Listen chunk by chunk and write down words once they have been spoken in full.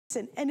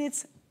And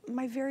it's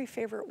my very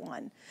favorite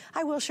one.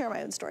 I will share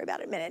my own story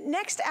about it in a minute.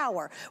 Next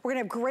hour, we're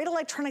gonna have great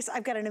electronics.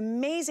 I've got an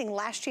amazing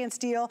last chance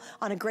deal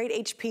on a great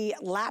HP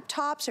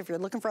laptop. So if you're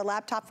looking for a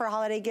laptop for a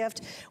holiday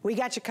gift, we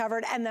got you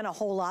covered, and then a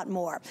whole lot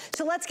more.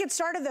 So let's get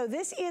started though.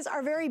 This is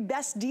our very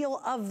best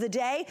deal of the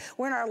day.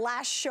 We're in our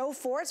last show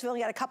for it, so we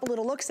only got a couple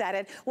little looks at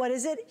it. What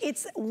is it?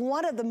 It's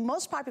one of the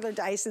most popular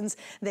Dysons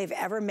they've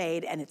ever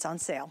made, and it's on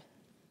sale.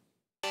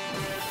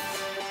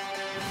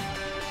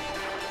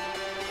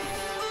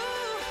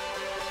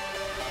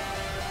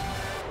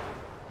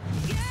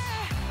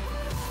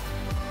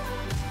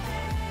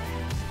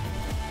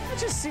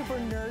 Just super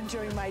nerd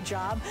doing my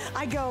job.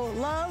 I go,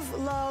 love,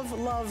 love,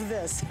 love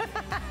this.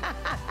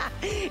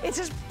 It's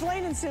just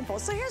plain and simple.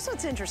 So here's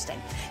what's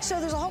interesting. So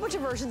there's a whole bunch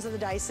of versions of the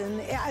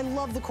Dyson. I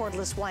love the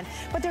cordless one,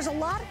 but there's a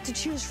lot to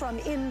choose from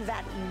in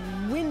that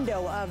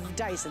window of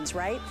Dysons,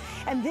 right?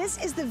 And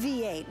this is the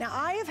V8. Now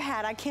I have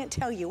had, I can't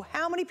tell you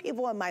how many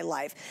people in my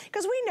life,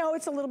 because we know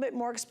it's a little bit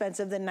more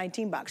expensive than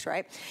 19 bucks,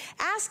 right?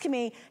 Ask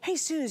me, hey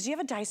Suze, do you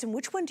have a Dyson?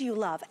 Which one do you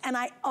love? And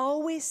I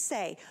always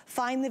say,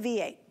 find the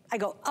V8. I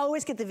go,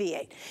 always get the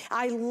V8.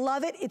 I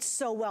love it. It's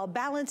so well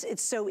balanced.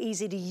 It's so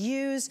easy to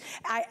use.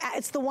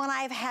 It's the one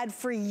I've had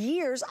for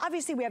years.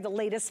 Obviously, we have the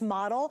latest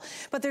model,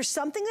 but there's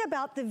something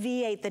about the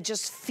V8 that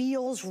just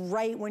feels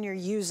right when you're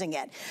using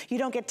it. You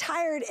don't get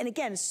tired, and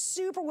again,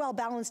 super well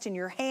balanced in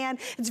your hand.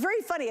 It's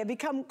very funny. I've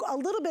become a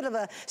little bit of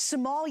a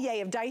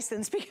sommelier of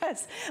Dysons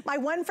because my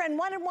one friend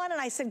wanted one, and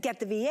I said, get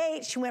the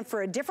V8. She went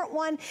for a different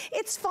one.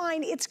 It's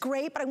fine. It's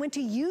great, but I went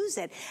to use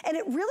it, and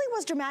it really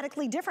was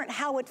dramatically different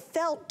how it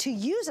felt to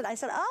use it. I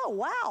said, oh,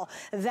 wow,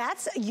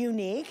 that's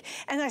unique.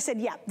 And I said,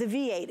 yeah, the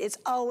V8 is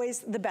always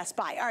the best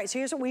buy. All right, so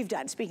here's what we've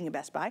done, speaking of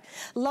Best Buy.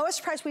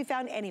 Lowest price we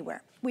found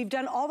anywhere. We've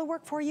done all the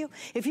work for you.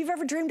 If you've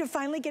ever dreamed of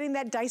finally getting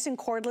that Dyson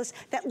cordless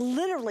that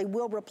literally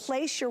will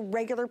replace your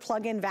regular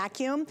plug-in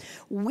vacuum,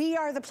 we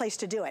are the place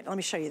to do it. Let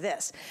me show you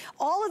this.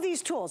 All of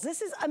these tools,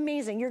 this is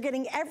amazing. You're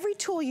getting every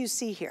tool you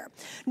see here.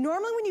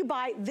 Normally when you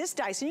buy this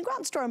Dyson, you go out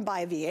in the store and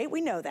buy a V8,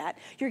 we know that.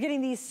 You're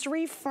getting these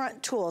 3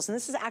 front tools, and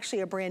this is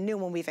actually a brand new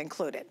one we've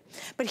included.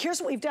 But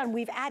here's what we've done.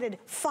 We've added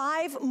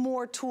 5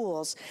 more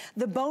tools.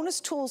 The bonus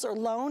tools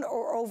alone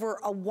are over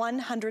a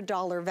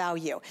 $100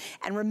 value.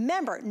 And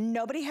remember,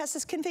 nobody has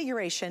this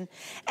configuration,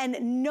 and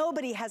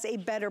nobody has a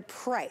better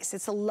price.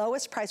 It's the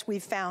lowest price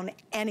we've found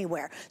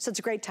anywhere. So it's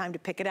a great time to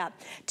pick it up.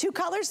 2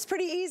 colors is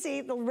pretty easy,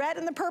 the red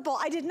and the purple.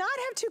 I did not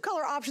have 2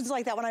 color options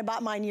like that when I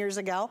bought mine years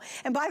ago.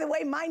 And by the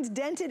way, mine's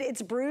dented,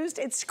 it's bruised,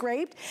 it's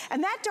scraped,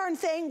 and that darn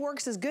thing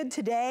works as good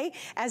today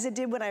as it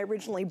did when I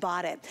originally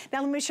bought it.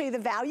 Now let me show you the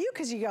value,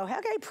 because you go,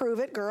 okay, prove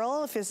it,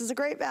 girl. If this is a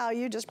great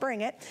value, just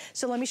bring it.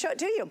 So let me show it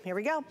to you. Here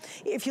we go.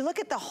 If you look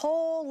at the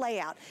whole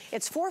layout,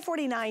 it's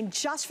 $449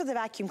 just for the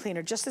vacuum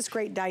cleaner, just this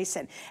great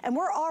Dyson. And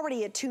we're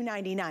already at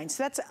 $299,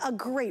 so that's a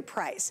great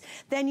price.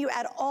 Then you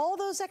add all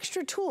those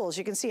extra tools.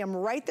 You can see them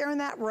right there in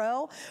that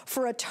row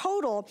for a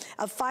total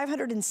of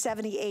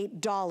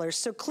 $578.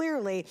 So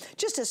clearly,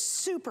 just a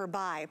super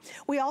buy.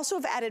 We also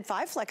have added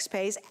 5 flex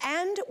pays,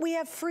 and we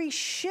have free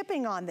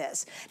shipping on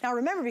this. Now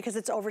remember, because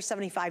it's over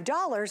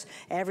 $75,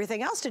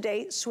 everything else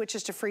today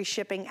switches to free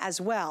shipping as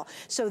well.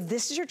 So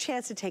this is your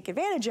chance to take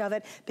advantage of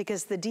it,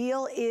 because the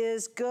deal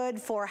is good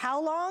for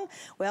how long?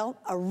 Well,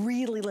 a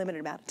really limited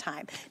amount of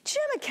time.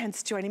 Gemma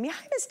Kent's joining me.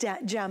 Hi, Miss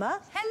Gemma.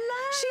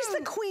 Hello. She's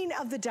the queen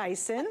of the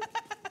Dyson.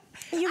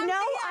 You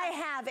know I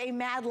have a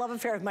mad love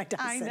affair with my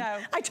Dyson. I know.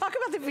 I talk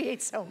about the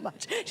V8 so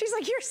much. She's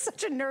like, you're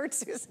such a nerd,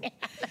 Suzanne.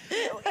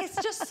 It's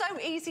just so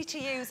easy to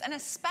use, and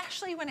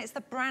especially when it's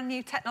the brand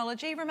new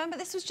technology. Remember,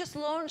 this was just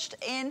launched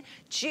in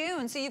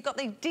June, so you've got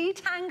the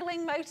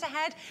detangling motor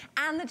head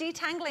and the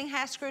detangling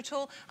hair screw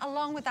tool,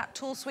 along with that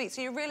tool suite,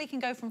 so you really can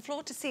go from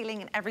floor to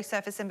ceiling and every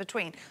surface in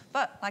between.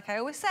 But like I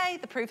always say,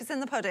 the proof is in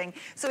the pudding.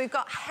 So we've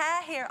got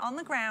hair here on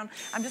the ground.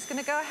 I'm just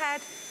gonna go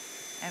ahead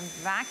and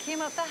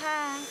vacuum up the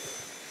hair.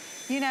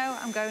 You know,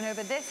 I'm going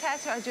over this hair,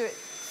 so I do it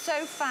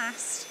so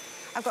fast.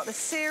 I've got the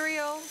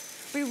cereal.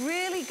 We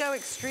really go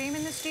extreme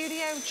in the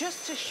studio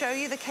just to show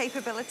you the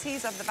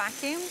capabilities of the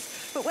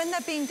vacuums. But when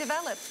they're being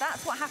developed,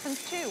 that's what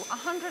happens too.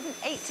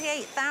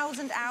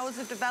 188,000 hours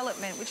of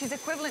development, which is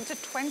equivalent to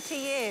 20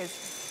 years.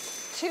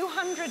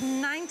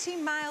 290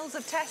 miles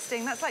of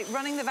testing. That's like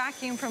running the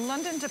vacuum from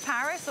London to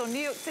Paris or New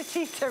York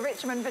City to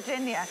Richmond,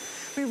 Virginia.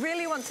 We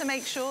really want to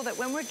make sure that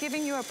when we're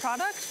giving you a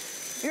product,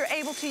 you're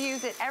able to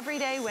use it every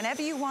day,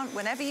 whenever you want,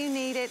 whenever you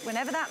need it,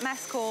 whenever that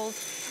mess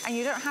calls, and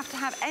you don't have to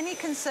have any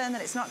concern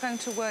that it's not going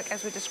to work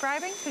as we're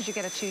describing, because you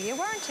get a 2-year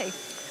warranty.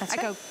 That's I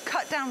right. go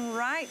cut down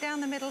right down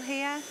the middle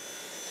here,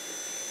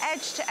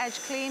 edge to edge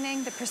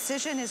cleaning. The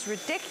precision is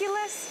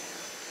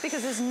ridiculous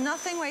because there's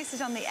nothing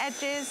wasted on the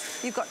edges.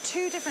 You've got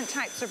 2 different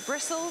types of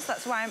bristles.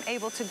 That's why I'm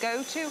able to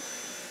go to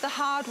the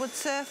hardwood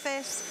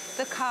surface,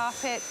 the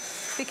carpet,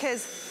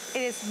 because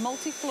It is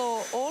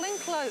multi-floor,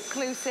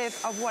 all-inclusive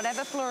of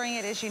whatever flooring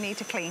it is you need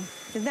to clean.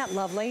 Isn't that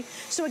lovely?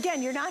 So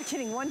again, you're not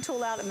getting one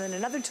tool out and then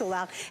another tool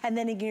out, and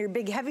then you get your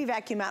big heavy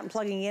vacuum out and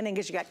plugging in, and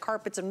because you got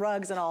carpets and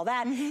rugs and all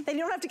that, then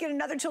you don't have to get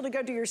another tool to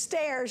go do your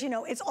stairs. You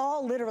know, it's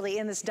all literally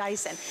in this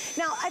Dyson.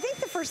 Now, I think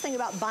the first thing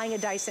about buying a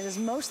Dyson is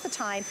most of the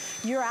time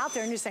you're out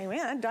there and you're saying, man,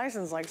 that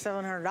Dyson's like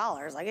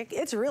 $700. Like,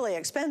 it's really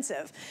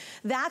expensive.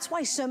 That's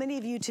why so many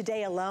of you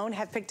today alone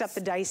have picked up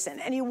the Dyson,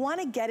 and you want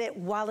to get it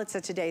while it's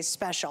a today's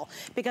special,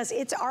 because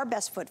it's our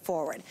best foot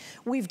forward.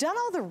 We've done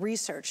all the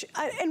research,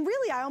 and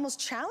really I almost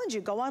challenge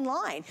you, go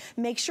online,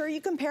 make sure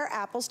you compare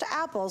apples to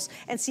apples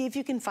and see if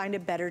you can find a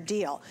better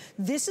deal.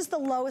 This is the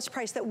lowest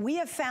price that we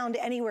have found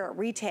anywhere at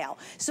retail.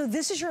 So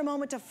this is your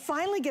moment to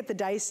finally get the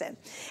Dyson.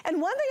 And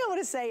one thing I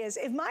want to say is,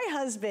 if my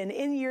husband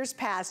in years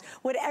past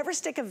would ever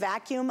stick a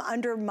vacuum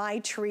under my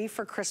tree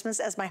for Christmas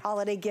as my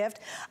holiday gift,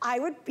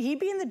 he'd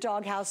be in the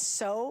doghouse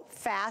so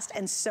fast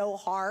and so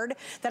hard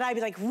that I'd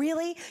be like,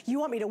 really? You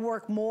want me to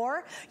work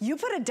more? You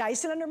put a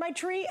Dyson under my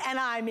tree? And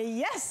I'm,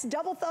 yes,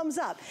 double thumbs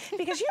up.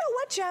 Because you know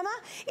what, Gemma?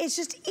 It's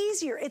just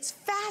easier, it's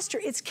faster,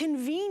 it's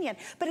convenient,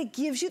 but it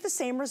gives you the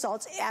same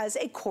results as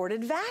a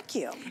corded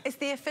vacuum. It's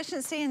the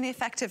efficiency and the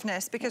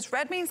effectiveness, because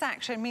red means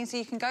action, means that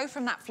you can go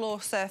from that floor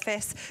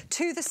surface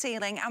to the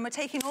ceiling, and we're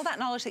taking all that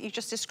knowledge that you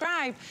just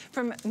described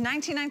from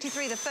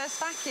 1993, the first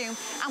vacuum,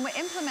 and we're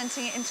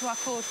implementing it into our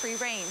cord-free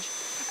range.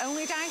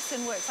 Only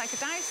Dyson works like a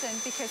Dyson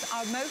because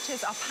our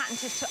motors are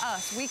patented to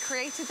us. We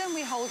created them,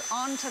 we hold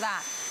on to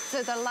that.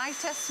 So they're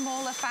lighter,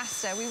 smaller,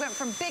 faster. We went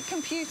from big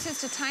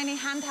computers to tiny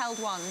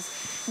handheld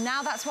ones.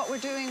 Now that's what we're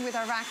doing with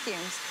our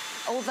vacuums.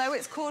 Although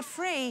it's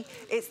cord-free,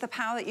 it's the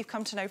power that you've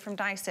come to know from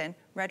Dyson.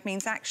 Red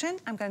means action.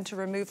 I'm going to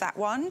remove that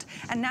wand.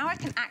 And now I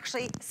can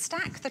actually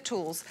stack the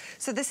tools.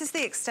 So this is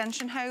the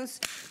extension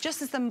hose.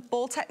 Just as the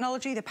ball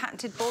technology, the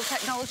patented ball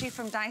technology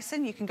from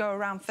Dyson, you can go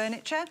around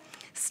furniture.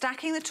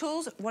 Stacking the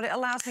tools, what it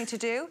allows me to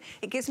do,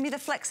 it gives me the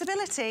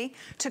flexibility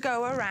to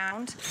go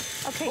around.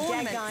 Okay,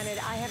 daggone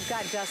it, I have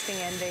got dusting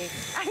envy.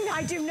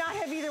 I do not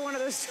have either one of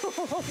those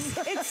tools.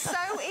 It's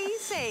so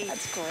easy.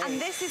 That's great.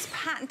 And this is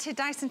patented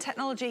Dyson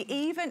technology,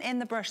 even in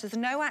the brush. There's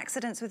no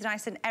accidents with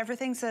Dyson.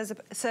 Everything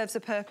serves a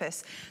purpose.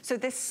 So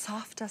this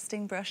soft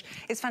dusting brush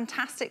is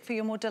fantastic for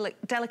your more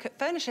delicate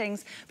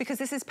furnishings, because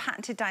this is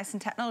patented Dyson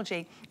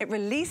technology. It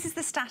releases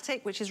the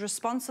static, which is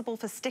responsible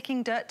for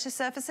sticking dirt to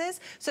surfaces,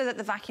 so that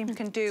the vacuum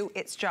can do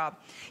its job.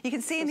 You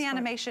can see in the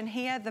animation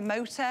here, the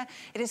motor,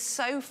 it is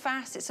so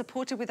fast. It's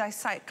supported with a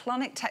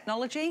cyclonic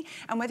technology.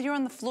 And whether you're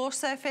on the floor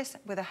surface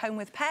with a home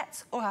with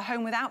pets or a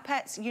home without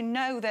pets, you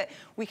know that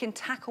we can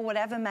tackle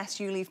whatever mess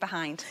you leave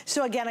behind.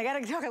 So again, I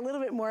gotta talk a little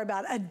bit more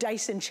about a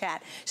Dyson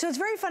chat. So it's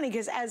very funny,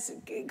 because as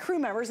crew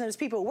members and as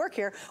people who work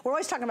here, we're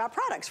always talking about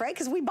products, right?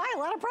 Because we buy a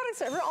lot of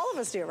products, all of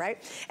us do, right?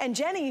 And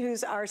Jenny,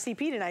 who's our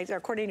CP tonight, our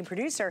coordinating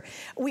producer,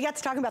 we got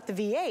to talking about the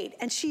V8,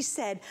 and she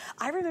said,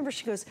 I remember,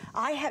 she goes,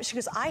 I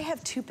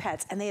have 2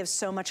 pets and they have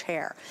so much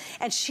hair.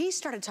 And she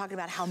started talking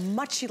about how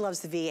much she loves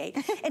the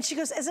V8. And she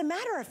goes, as a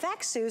matter of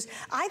fact, Suze,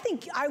 I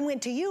think I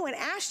went to you and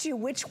asked you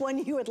which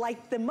one you would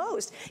like the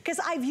most, because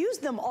I've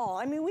used them all.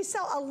 I mean, we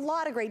sell a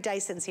lot of great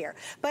Dysons here,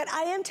 but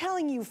I am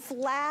telling you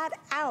flat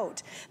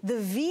out, the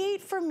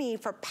V8 for me,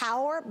 for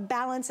power,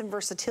 balance, and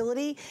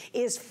versatility,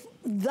 is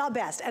the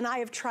best, and I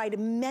have tried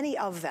many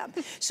of them.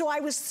 So I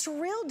was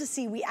thrilled to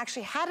see we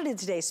actually had it in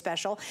today's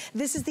special.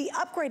 This is the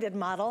upgraded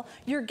model.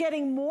 You're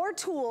getting more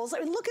tools. I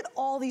mean, look at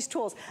all these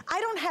tools. I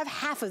don't have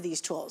half of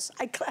these tools.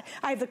 I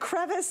have the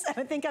crevice, and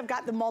I think I've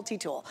got the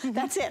multi-tool.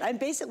 That's it.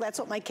 That's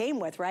what mine came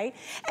with, right?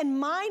 And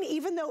mine,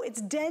 even though it's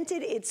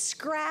dented, it's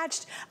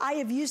scratched, I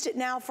have used it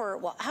now for,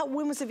 well,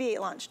 when was the V8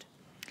 launched?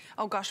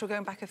 Oh gosh, we're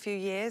going back a few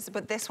years,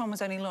 but this one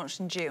was only launched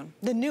in June.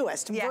 The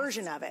newest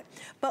version of it.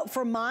 But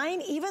for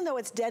mine, even though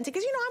it's dented,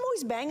 because you know, I'm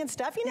always banging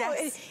stuff, you know,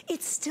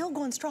 it's still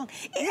going strong.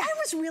 I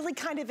was really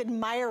kind of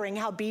admiring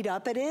how beat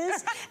up it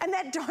is, and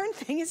that darn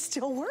thing is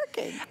still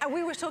working. And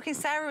we were talking,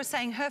 Sarah was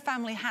saying her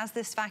family has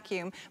this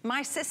vacuum.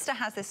 My sister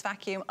has this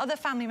vacuum. Other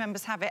family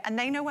members have it, and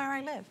they know where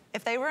I live.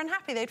 If they were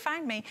unhappy, they'd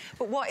find me.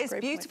 But what is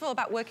beautiful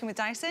about working with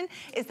Dyson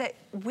is that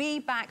we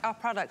back our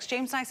products.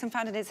 James Dyson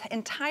founded his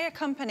entire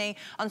company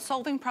on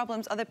solving problems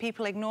other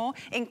people ignore,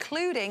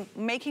 including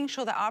making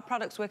sure that our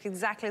products work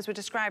exactly as we're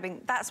describing.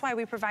 That's why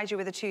we provide you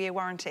with a 2-year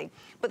warranty.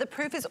 But the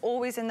proof is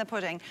always in the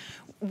pudding.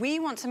 We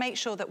want to make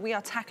sure that we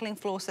are tackling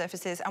floor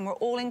surfaces, and we're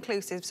all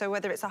inclusive. So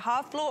whether it's a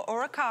hard floor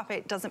or a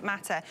carpet, doesn't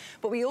matter.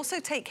 But we also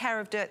take care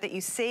of dirt that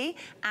you see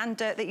and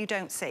dirt that you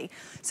don't see.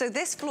 So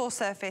this floor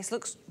surface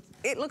looks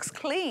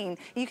clean.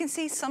 You can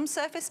see some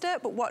surface dirt,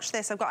 but watch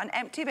this. I've got an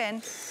empty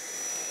bin.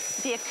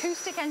 The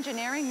acoustic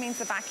engineering means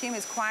the vacuum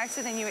is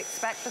quieter than you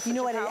expect for such a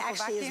powerful vacuum. You know what,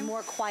 it actually is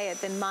more quiet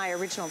than my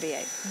original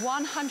V8.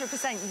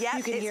 100%, yes.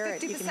 You can hear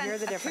it, you can hear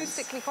the difference.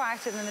 Acoustically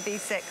quieter than the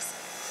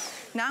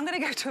V6. Now I'm gonna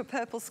go to a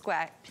purple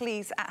square.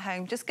 Please, at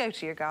home, just go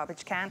to your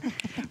garbage can.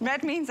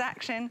 Red means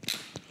action.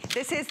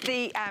 This is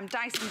the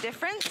Dyson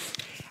difference.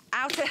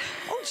 Out it.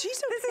 Oh,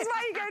 geez. This is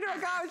why you go to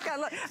a garbage can.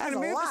 Look, I'm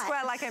gonna move the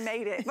square like I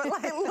made it. But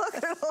like, look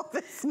at all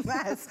this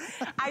mess.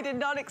 I did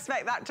not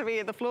expect that to be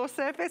in the floor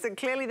surface, and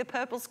clearly the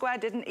purple square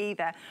didn't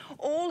either.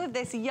 All of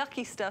this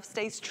yucky stuff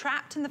stays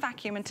trapped in the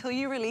vacuum until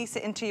you release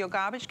it into your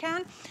garbage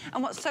can.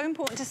 And what's so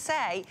important to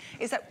say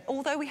is that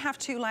although we have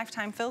 2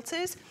 lifetime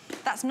filters,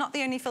 that's not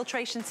the only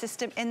filtration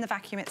system in the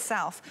vacuum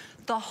itself.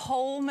 The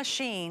whole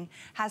machine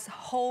has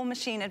whole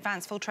machine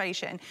advanced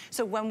filtration.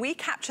 So when we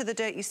capture the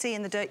dirt you see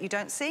and the dirt you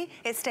don't see,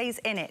 it stays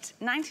in it.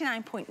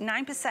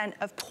 99.9%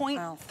 of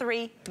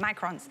 0.3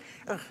 microns.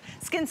 Ugh.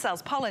 Skin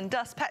cells, pollen,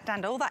 dust, pet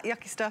dander, all that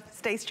yucky stuff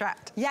stays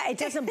trapped. Yeah, it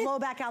doesn't blow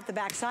back out the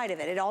backside of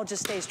it. It all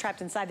just stays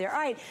trapped inside there. All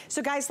right,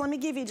 so guys, let me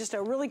give you just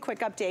a really quick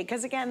update,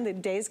 because again, the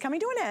day is coming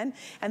to an end,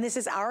 and this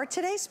is our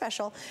Today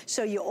Special,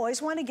 so you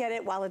always want to get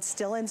it while it's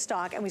still in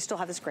stock, and we still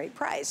have this great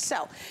price.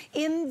 So,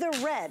 in the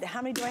red,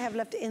 how many do I have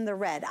left in the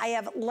red? I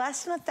have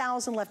less than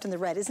 1,000 left in the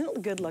red. Isn't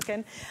it good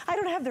looking? I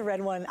don't have the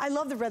red one. I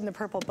love the red and the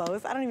purple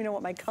both. I don't even know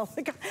what my color,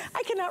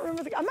 I cannot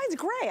remember. Mine's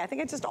gray. I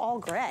think it's just all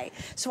gray.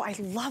 So I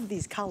love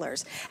these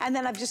colors. And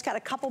then I've just got a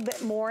couple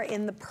bit more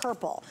in the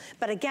purple.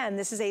 But again,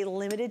 this is a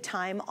limited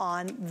time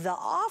on the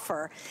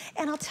offer.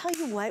 And I'll tell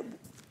you what,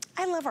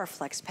 I love our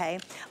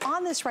FlexPay.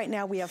 On this right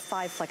now, we have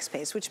 5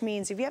 FlexPays, which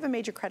means if you have a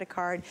major credit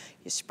card,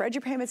 you spread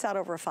your payments out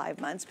over 5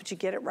 months, but you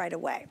get it right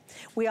away.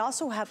 We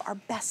also have our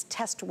best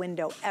test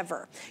window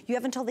ever. You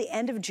have until the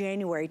end of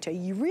January to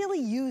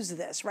really use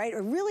this, right?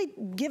 Or really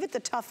give it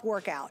the tough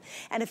workout.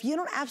 And if you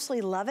don't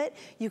absolutely love it,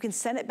 you can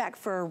send it back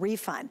for a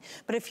refund.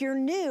 But if you're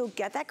new,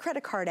 get that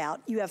credit card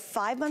out. You have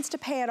 5 months to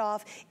pay it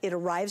off. It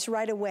arrives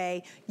right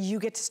away. You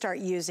get to start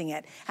using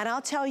it. And I'll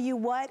tell you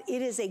what,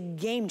 it is a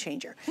game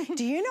changer.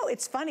 Do you know,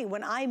 it's funny,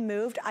 when I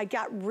moved, I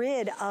got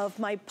rid of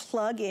my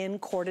plug-in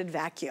corded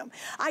vacuum.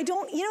 I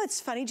don't, you know,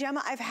 it's funny,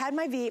 Gemma, I've had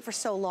my V8 for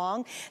so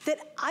long that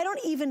I don't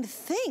even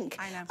think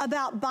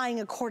about buying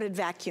a corded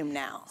vacuum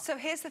now. So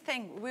here's the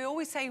thing, we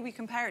always say we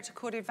compare it to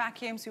corded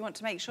vacuums. We want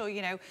to make sure,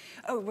 you know,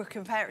 oh, we'll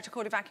compare it to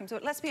corded vacuums.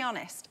 But let's be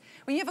honest,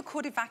 when you have a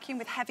corded vacuum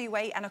with heavy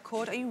weight and a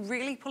cord, are you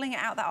really pulling it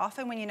out that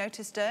often when you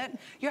notice dirt?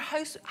 Your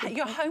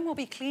home will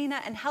be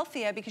cleaner and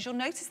healthier because you'll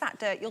notice that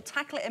dirt. You'll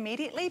tackle it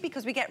immediately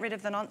because we get rid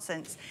of the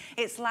nonsense.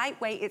 It's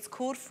lightweight, it's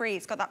cord-free,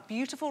 it's got that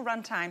beautiful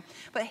runtime.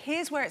 But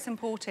here's where it's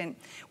important.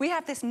 We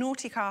have this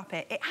naughty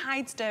carpet. It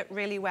hides dirt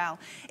really well.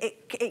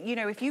 You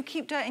know, if you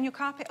keep dirt in your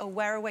carpet, it'll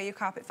wear away your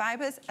carpet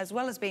fibers as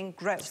well as being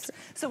gross.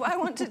 So what I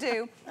want to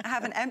do, I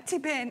have an empty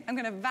bin. I'm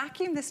going to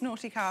vacuum this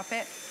naughty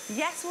carpet.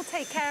 Yes, we'll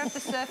take care of the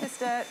surface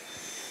dirt,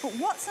 but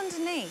what's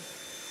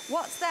underneath?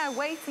 What's there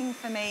waiting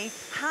for me,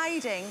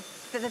 hiding,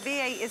 that the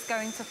V8 is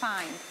going to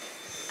find?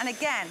 And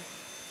again,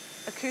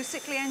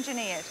 acoustically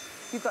engineered.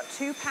 You've got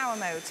 2 power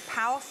modes,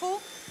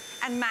 powerful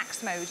and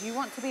max mode. You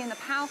want to be in the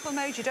powerful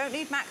mode. You don't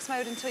need max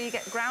mode until you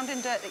get ground in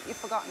dirt that you've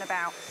forgotten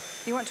about.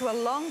 You want to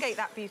elongate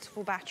that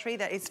beautiful battery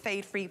that is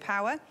fade-free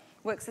power.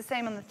 Works the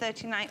same on the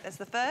 39th as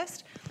the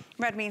first.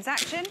 Red means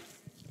action.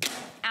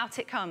 Out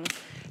it comes.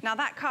 Now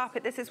that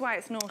carpet, this is why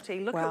it's naughty.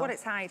 Look at what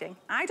it's hiding.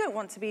 I don't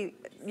want to be,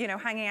 you know,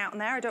 hanging out in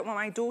there. I don't want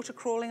my daughter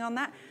crawling on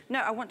that.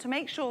 No, I want to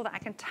make sure that I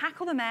can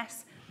tackle the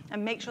mess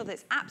and make sure that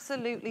it's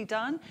absolutely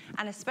done.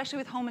 And especially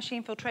with whole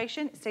machine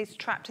filtration, it stays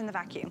trapped in the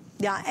vacuum.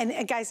 Yeah,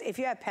 and guys, if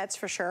you have pets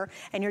for sure,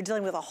 and you're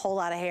dealing with a whole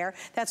lot of hair,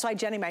 that's why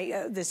Jenny,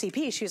 the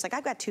CP, she was like,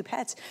 I've got 2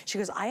 pets. She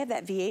goes, I have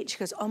that V8. She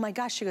goes, oh my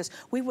gosh, she goes,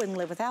 we wouldn't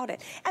live without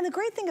it. And the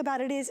great thing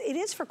about it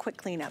is for quick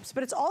cleanups,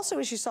 but it's also,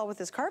 as you saw with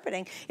this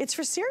carpeting, it's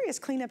for serious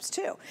cleanups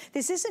too.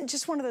 This isn't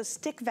just one of those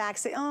stick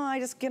vacs that, oh, I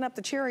just get up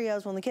the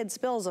Cheerios when the kid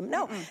spills them.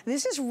 No,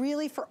 this is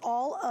really for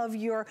all of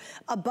your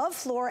above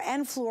floor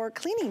and floor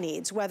cleaning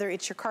needs, whether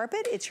it's your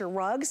carpet, it's your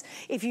rugs.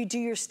 If you do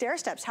your stair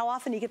steps, how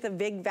often do you get the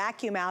big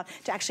vacuum out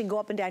to actually go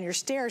up and down your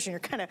stairs and you're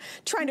kind of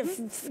trying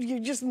to, you're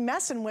just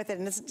messing with it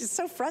and it's just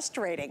so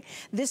frustrating.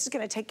 This is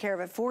gonna take care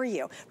of it for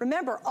you.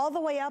 Remember, all the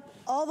way up,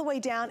 all the way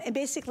down, and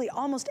basically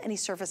almost any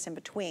surface in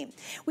between.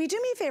 Will you do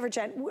me a favor,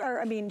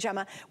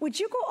 Gemma, would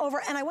you go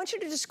over, and I want you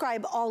to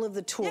describe all of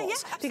the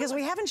tools, because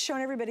we haven't shown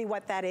everybody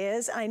what that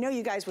is. I know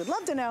you guys would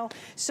love to know,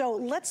 so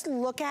let's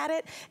look at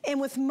it. And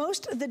with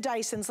most of the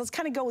Dysons, let's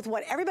kind of go with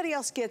what everybody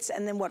else gets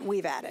and then what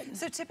we've added.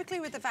 So typically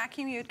with the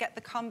vacuum, you would get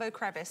the combo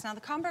crevice. Now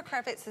the combo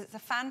crevice is a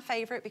fan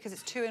favorite because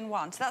it's 2 in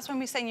 1. So that's when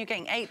we're saying you're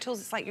getting 8 tools,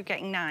 it's like you're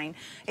getting 9.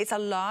 It's a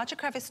larger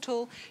crevice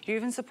tool. You're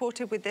even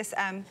supported with this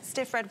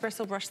stiff red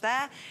bristle brush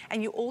there.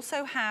 And you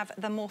also have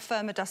the more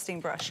firmer dusting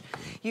brush.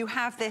 You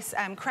have this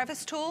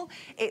crevice tool.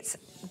 It's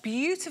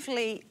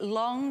beautifully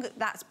long.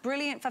 That's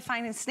brilliant for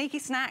finding sneaky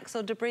snacks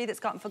or debris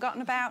that's gotten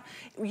forgotten about,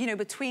 you know,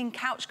 between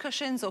couch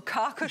cushions or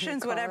car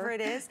cushions, whatever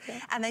it is.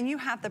 And then you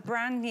have the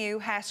brand new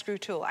hair screw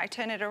tool. I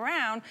turn it around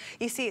crown,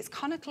 you see it's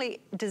conically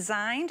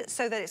designed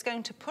so that it's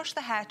going to push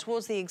the hair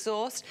towards the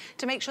exhaust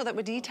to make sure that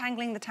we're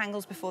detangling the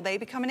tangles before they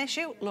become an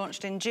issue.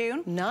 Launched in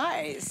June.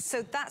 Nice.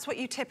 So that's what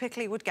you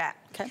typically would get.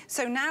 Okay.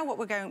 So now what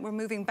we're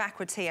moving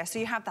backwards here. So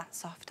you have that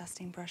soft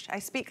dusting brush. I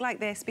speak like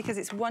this because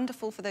it's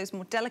wonderful for those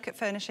more delicate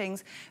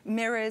furnishings,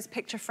 mirrors,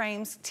 picture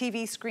frames,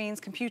 TV screens,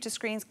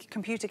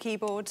 computer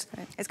keyboards.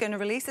 Right. It's going to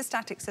release the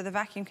static so the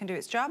vacuum can do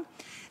its job.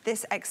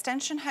 This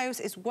extension hose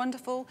is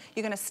wonderful.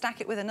 You're going to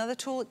stack it with another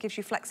tool. It gives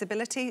you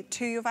flexibility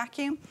to your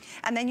vacuum.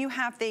 And then you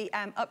have the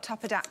up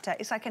top adapter.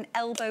 It's like an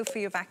elbow for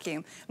your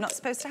vacuum. I'm not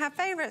supposed to have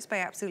favorites, but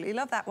I absolutely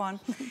love that one.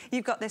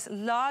 You've got this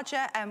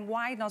larger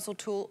wide nozzle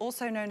tool,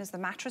 also known as the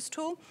mattress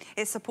tool.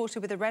 It's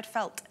supported with a red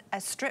felt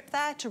strip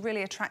there to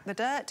really attract the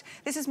dirt.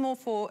 This is more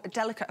for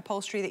delicate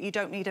upholstery that you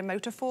don't need a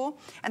motor for.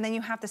 And then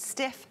you have the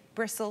stiff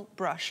bristle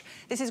brush.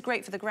 This is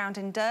great for the ground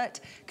in dirt.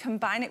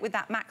 Combine it with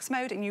that max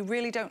mode and you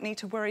really don't need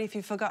to worry if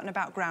you've forgotten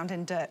about ground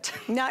in dirt.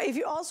 Now, if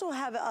you also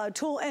have a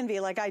tool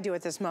envy like I do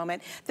at this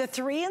moment, the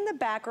 3 in the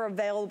back are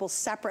available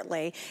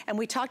separately. And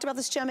we talked about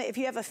this, Gemma, if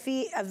you have a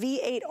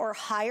V8 or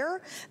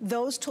higher,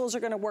 those tools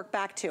are gonna work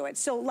back to it.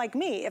 So like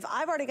me, if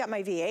I've already got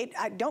my V8,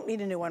 I don't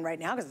need a new one right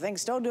now because the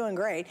thing's still doing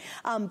great.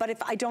 But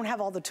if I don't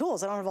have all the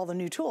tools, I don't have all the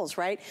new tools,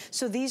 right?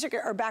 So these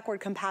are backward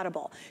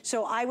compatible.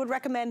 So I would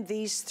recommend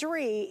these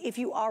 3 if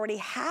you already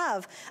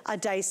have a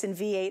Dyson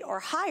V8 or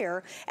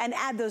higher, and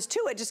add those to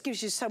it. Just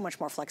gives you so much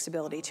more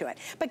flexibility to it.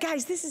 But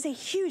guys, this is a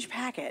huge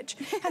package.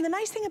 And the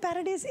nice thing about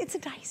it is it's a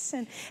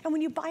Dyson. And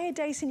when you buy a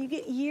Dyson, you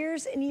get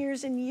years and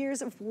years and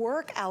years of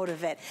work out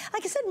of it.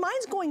 Like I said,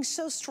 mine's going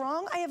so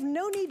strong, I have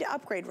no need to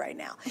upgrade right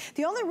now.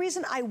 The only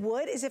reason I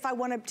would is if I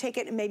want to take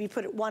it and maybe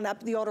put it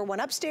the older one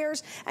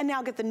upstairs, and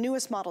now get the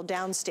newest model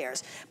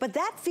downstairs. But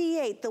that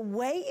V8, the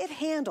way it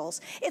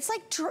handles, it's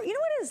like, you know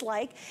what it is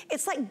like?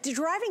 It's like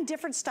driving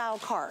different style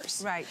cars.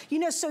 Right. You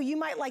know, so you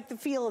might like the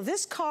feel of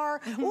this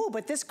car. Oh,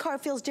 but this car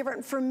feels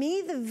different. For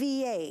me, the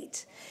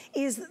V8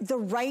 is the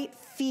right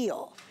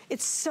feel.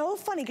 It's so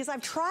funny because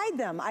I've tried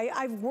them.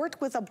 I've worked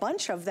with a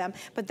bunch of them,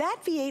 but that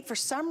V8, for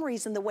some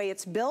reason, the way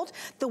it's built,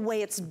 the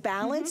way it's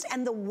balanced,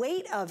 and the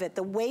weight of it,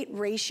 the weight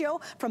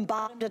ratio from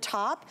bottom to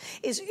top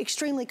is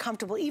extremely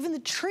comfortable. Even the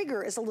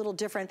trigger is a little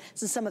different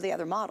than some of the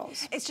other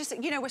models. It's just,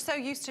 you know, we're so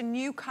used to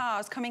new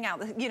cars coming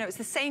out. You know, it's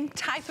the same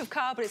type of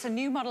car, but it's a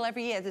new model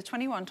every year. The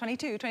 21,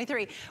 22,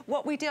 23.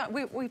 What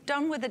we've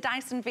done with the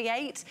Dyson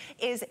V8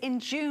 is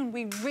in June,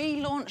 we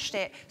relaunched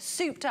it,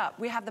 souped up.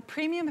 We have the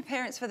premium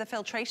appearance for the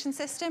filtration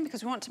system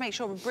because we want to make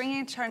sure we're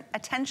bringing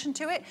attention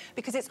to it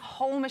because it's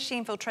whole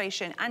machine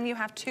filtration and you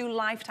have 2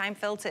 lifetime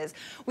filters.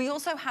 We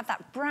also have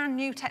that brand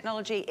new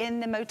technology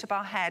in the motor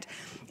bar head.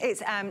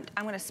 It's, I'm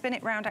going to spin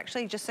it round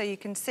actually just so you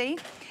can see.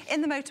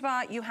 In the motor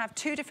bar, you have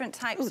 2 different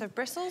types of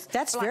bristles.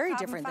 That's very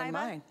different than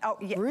mine. Oh,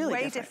 yeah, really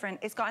way different.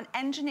 It's got an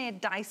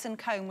engineered Dyson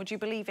comb, would you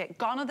believe it?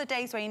 Gone are the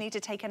days where you need to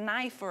take a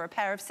knife or a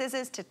pair of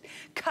scissors to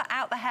cut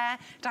out the hair.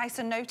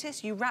 Dyson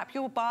Notice, you wrap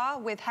your bar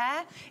with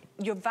hair,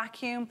 your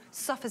vacuum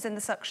suffers in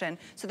the suction.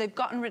 So they've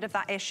gotten rid of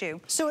that issue.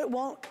 So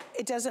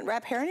it doesn't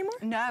wrap hair anymore?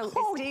 No,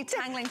 it's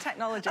detangling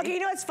technology. Okay, you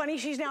know what's funny?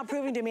 She's now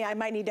proving to me I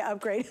might need to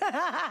upgrade.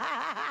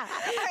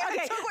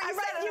 Okay,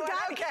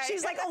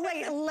 she's like, oh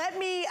wait, let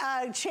me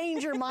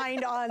change your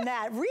mind on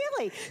that.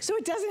 Really? So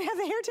it doesn't have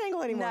the hair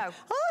tangle anymore? No.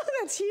 Oh,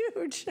 that's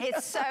huge.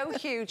 It's so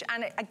huge.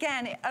 And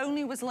again, it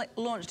only was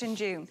launched in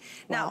June.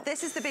 Now,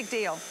 this is the big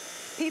deal.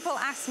 People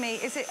ask me,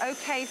 is it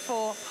okay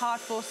for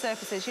hard floor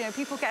surfaces? You know,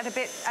 people get a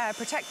bit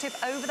protective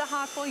over the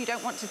hard floor. You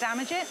don't want to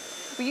damage it.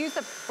 We use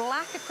the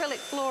black acrylic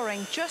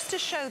flooring just to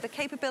show the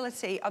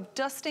capability of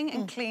dusting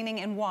and cleaning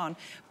in one.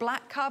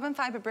 Black carbon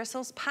fiber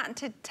bristles,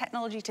 patented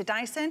technology to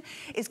Dyson,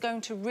 is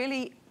going to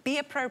really be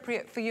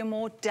appropriate for your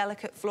more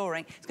delicate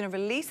flooring. It's going to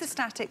release the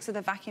static so the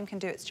vacuum can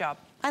do its job.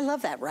 I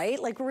love that,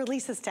 right? Like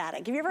release the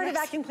static. Have you ever heard a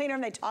vacuum cleaner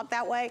and they talk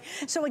that way?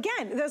 So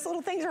again, those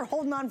little things are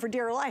holding on for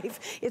dear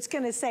life. It's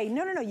gonna say,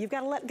 no, no, no, you've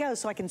gotta let go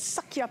so I can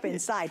suck you up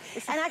inside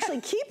and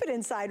actually keep it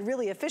inside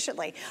really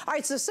efficiently. All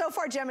right, so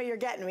far, Gemma, you're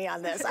getting me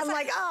on this. I'm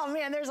like, oh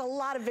man, there's a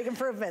lot of big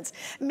improvements.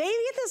 Maybe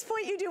at this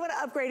point you do wanna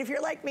upgrade if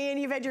you're like me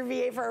and you've had your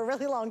V8 for a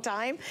really long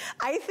time.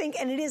 I think,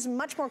 and it is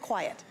much more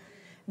quiet.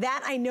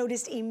 That I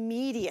noticed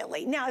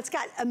immediately. Now, it's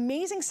got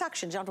amazing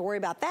suction, you don't have to worry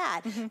about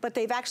that, but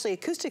they've actually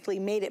acoustically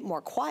made it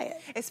more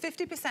quiet. It's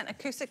 50%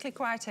 acoustically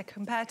quieter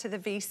compared to the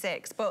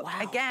V6, but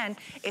again,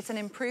 it's an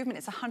improvement.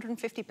 It's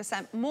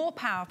 150% more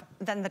power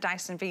than the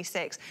Dyson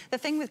V6. The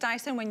thing with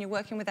Dyson, when you're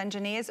working with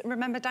engineers,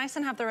 remember,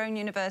 Dyson have their own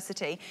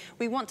university.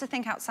 We want to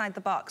think outside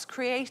the box.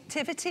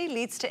 Creativity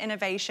leads to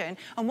innovation,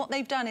 and what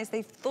they've done is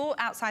they've thought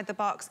outside the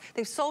box.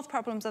 They've solved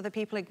problems other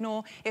people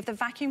ignore. If the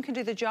vacuum can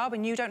do the job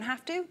and you don't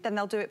have to, then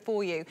they'll do it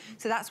for you.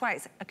 So that's why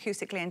it's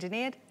acoustically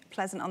engineered,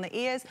 pleasant on the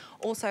ears,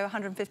 also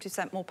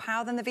 150% more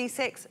power than the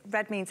V6.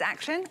 Red means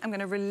action. I'm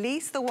gonna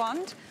release the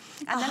wand.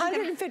 And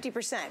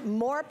 150%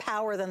 more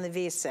power than the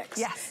V6.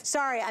 Yes.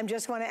 Sorry, I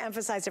just wanna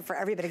emphasize it for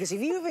everybody, because if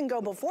you even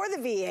go before the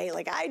V8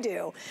 like I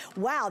do,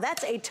 wow,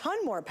 that's a ton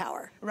more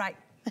power. Right.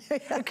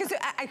 Because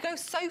I go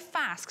so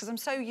fast, because I'm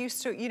so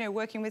used to, you know,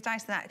 working with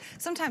Dyson, that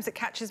sometimes it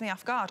catches me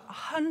off guard.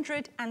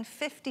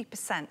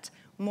 150%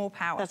 more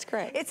power. That's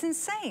great. It's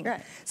insane.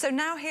 Right. So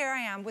now here I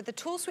am with the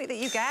tool suite that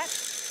you get.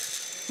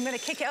 I'm going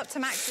to kick it up to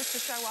max just to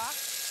show off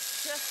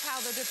just how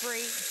the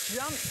debris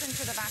jumps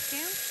into the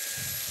vacuum.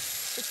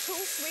 The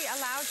tool suite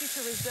allows you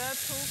to reserve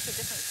tools for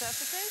different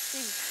surfaces. So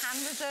you can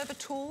reserve a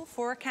tool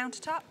for a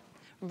countertop.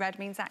 Red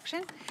means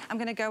action. I'm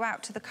going to go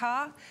out to the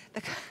car.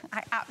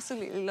 I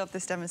absolutely love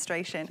this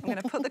demonstration. I'm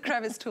going to put the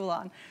crevice tool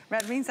on.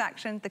 Red means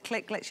action. The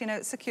click lets you know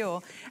it's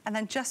secure. And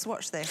then just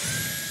watch this.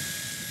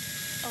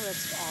 Oh,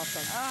 that's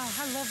awesome. Oh,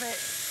 I love it.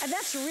 And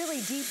that's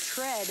really deep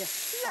tread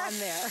on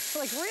there.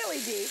 Like really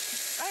deep.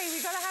 Hey,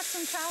 we've got to have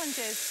some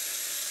challenges.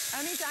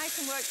 Only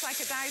Dyson works like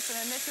a Dyson,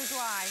 and this is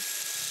why.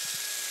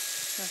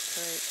 That's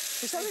great.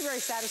 There's something very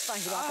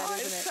satisfying about that,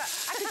 isn't it?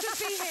 I could just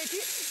be here. Do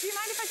you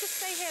mind if I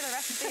just stay here the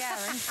rest of the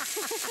airing?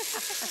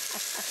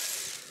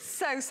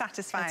 So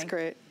satisfying. That's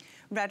great.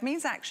 Red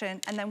means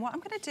action, and then what I'm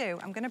going to do,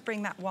 I'm going to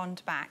bring that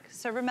wand back.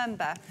 So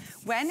remember,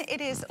 when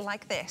it is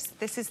like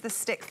this is the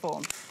stick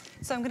form.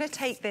 So I'm going to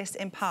take this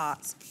in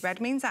parts. Red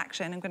means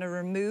action. I'm going to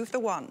remove the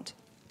wand.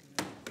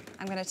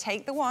 I'm going to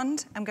take the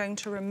wand. I'm going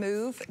to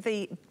remove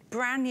the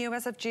brand new,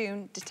 as of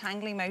June,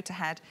 detangling motor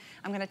head.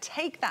 I'm going to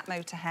take that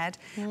motor head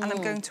and I'm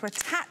going to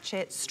attach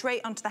it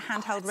straight onto the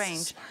handheld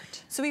range.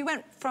 Smart. So we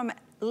went from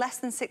less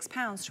than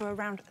 £6 to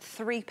around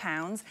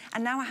 £3,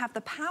 and now I have the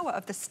power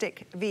of the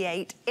Stick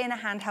V8 in a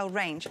handheld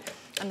range.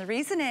 And the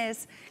reason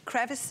is,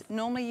 crevice,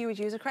 normally you would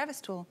use a crevice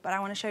tool, but I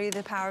want to show you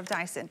the power of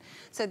Dyson.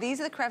 So these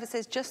are the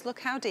crevices, just look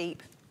how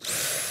deep.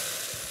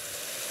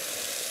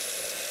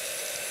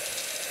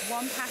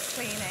 One pass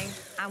cleaning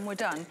and we're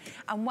done.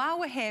 And while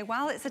we're here,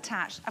 while it's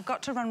attached, I've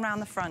got to run around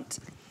the front,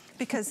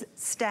 because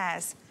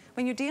stairs.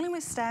 When you're dealing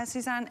with stairs,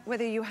 Suzanne,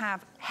 whether you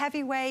have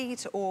heavy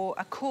weight or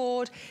a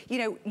cord, you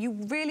know, you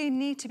really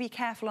need to be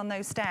careful on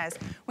those stairs.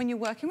 When you're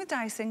working with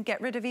Dyson, get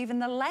rid of even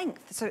the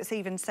length so it's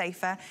even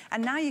safer.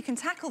 And now you can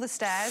tackle the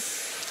stairs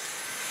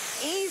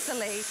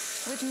easily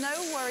with no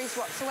worries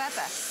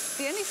whatsoever.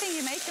 The only thing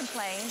you may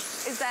complain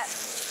is that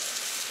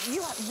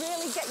you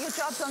really get your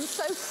job done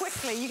so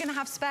quickly, you're gonna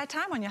have spare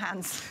time on your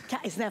hands.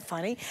 Isn't that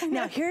funny?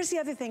 Now, here's the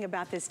other thing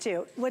about this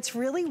too. What's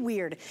really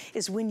weird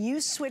is when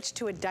you switch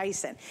to a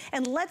Dyson,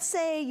 and let's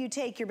say you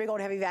take your big old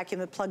heavy vacuum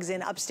that plugs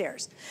in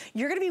upstairs.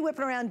 You're gonna be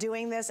whipping around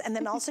doing this, and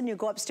then all of a sudden you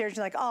go upstairs and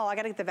you're like, oh, I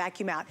gotta get the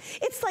vacuum out.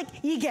 It's like,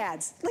 ye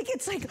gads. Like,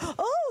 it's like,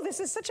 oh, this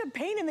is such a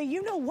pain in the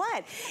you know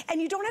what. And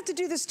you don't have to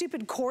do the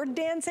stupid cord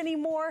dance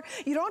anymore.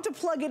 You don't have to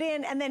plug it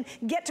in and then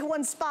get to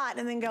one spot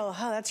and then go,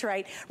 oh, that's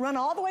right. Run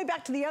all the way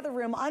back to the other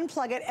room,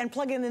 unplug it, and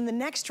plug it in the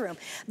next room.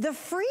 The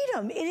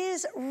freedom, it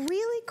is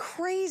really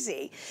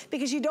crazy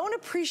because you don't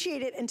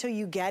appreciate it until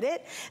you get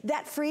it.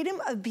 That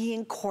freedom of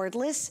being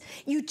cordless,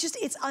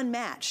 it's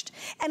unmatched.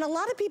 And a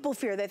lot of people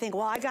fear, they think,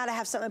 well, I gotta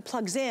have something that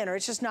plugs in or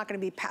it's just not gonna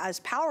be as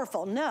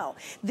powerful. No,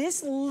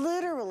 this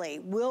literally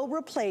will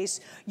replace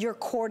your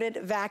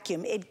corded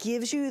vacuum. It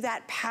gives you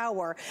that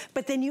power,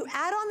 but then you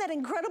add on that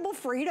incredible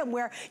freedom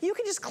where you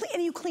can just clean,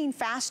 and you clean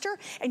faster.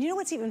 And you know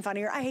what's even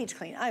funnier? I hate to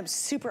clean. I'm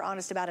super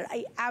honest about it.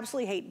 I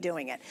absolutely hate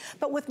doing it.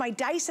 But with my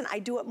Dyson, I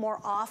do it more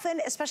often,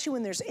 especially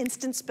when there's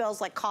instant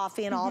spills like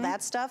coffee and all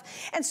that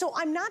stuff. And so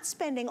I'm not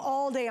spending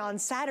all day on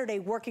Saturday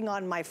working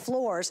on my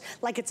floors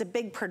like it's a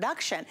big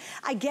production.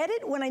 I get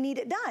it when I need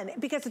it done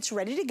because it's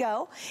ready to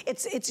go.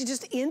 It's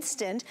just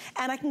instant,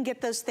 and I can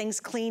get those things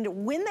cleaned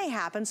when they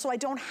happen, so I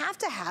don't have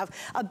to have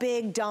a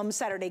big dumb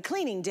Saturday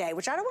cleaning day,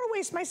 which I don't want to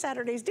waste my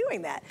Saturdays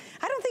doing that.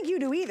 I don't think you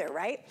do either,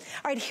 right?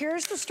 All right,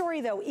 here's the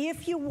story though.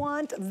 If you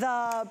want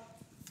the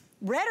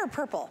red or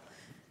purple,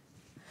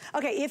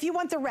 okay, if you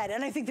want the red,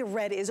 and I think the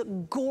red is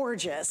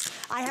gorgeous.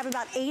 I have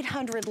about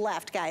 800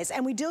 left, guys,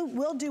 and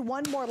we'll do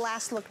one more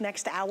last look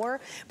next hour,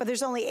 but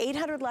there's only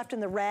 800 left in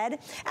the red,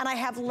 and I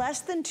have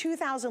less than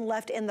 2,000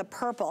 left in the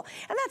purple.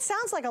 And that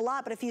sounds like a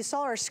lot, but if you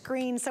saw our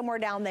screen somewhere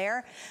down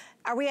there,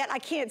 are we at, I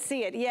can't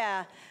see it,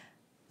 yeah.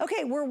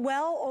 Okay, we're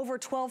well over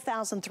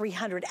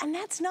 12,300, and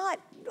that's not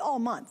all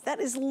month. That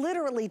is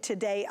literally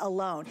today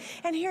alone.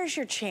 And here's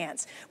your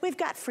chance. We've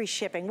got free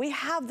shipping. We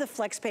have the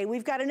flex pay.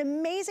 We've got an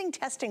amazing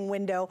testing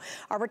window.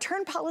 Our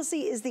return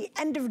policy is the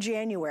end of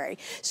January.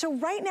 So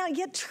right now,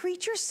 you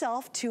treat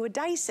yourself to a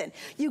Dyson.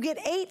 You get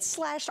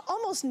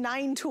 8/almost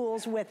 9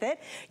 tools with it.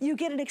 You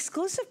get an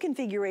exclusive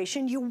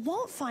configuration you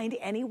won't find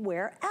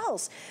anywhere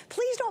else.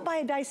 Please don't buy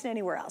a Dyson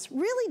anywhere else.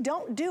 Really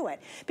don't do it,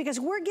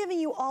 because we're giving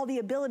you all the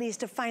abilities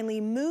to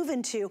finally move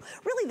into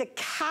really the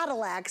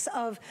Cadillacs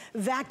of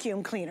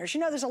vacuum cleaners.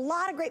 You know, there's a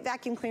lot of great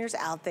vacuum cleaners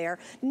out there,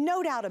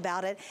 no doubt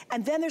about it.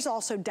 And then there's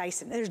also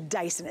Dyson. There's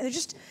Dyson. And they're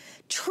just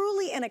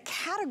truly in a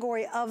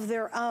category of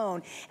their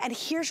own. And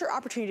here's your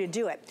opportunity to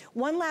do it.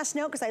 One last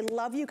note, because I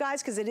love you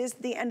guys, because it is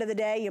the end of the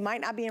day. You might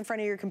not be in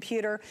front of your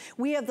computer.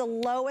 We have the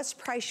lowest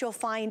price you'll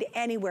find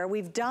anywhere.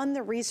 We've done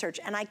the research,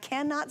 and I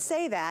cannot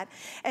say that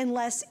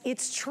unless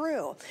it's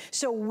true.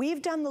 So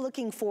we've done the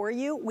looking for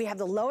you. We have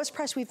the lowest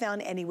price we've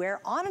found anywhere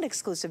on an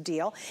exclusive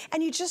deal.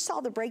 And you just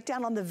saw the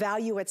breakdown on the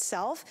value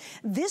itself.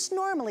 This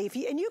normally,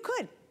 and you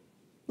could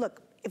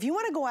look, if you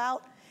wanna go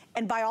out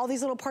and buy all these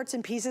little parts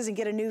and pieces and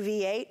get a new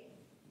V8,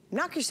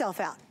 knock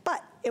yourself out.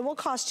 But it will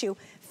cost you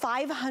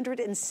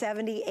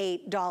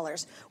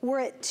 $578. We're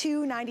at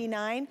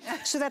 $299,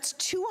 so that's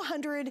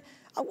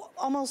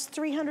almost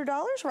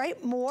 $300,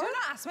 right? More? Do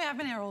not ask me, I've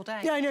been here all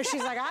day. Yeah, I know,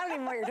 she's like, I don't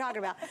even know what you're talking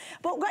about.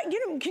 But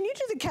you know, can you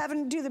do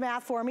Kevin, do the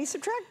math for me?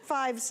 Subtract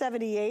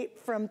 578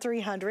 from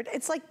 300.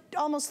 It's like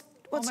almost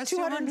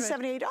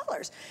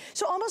 $278.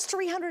 So almost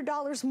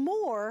 $300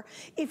 more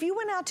if you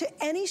went out to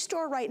any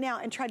store right now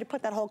and tried to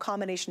put that whole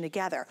combination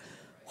together.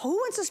 Who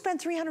wants to spend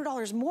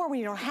 $300 more when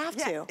you don't have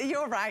to? Yeah,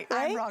 you're right.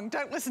 I'm wrong.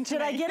 Don't listen to me.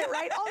 Did I get it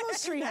right?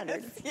 Almost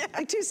 300. Yeah.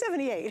 Like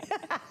 278.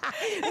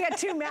 We got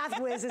two math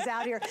whizzes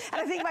out here. And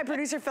I think my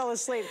producer fell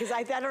asleep because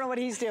I don't know what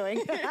he's doing.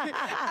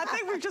 I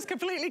think we've just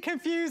completely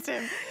confused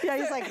him. Yeah,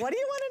 he's like, what do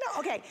you want to know?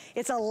 Okay,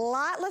 it's a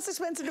lot less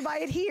expensive to buy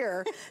it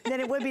here than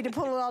it would be to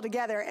pull it all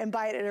together and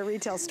buy it at a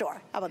retail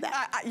store. How about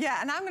that?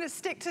 Yeah, and I'm going to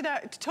stick to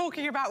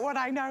talking about what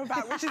I know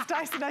about, which is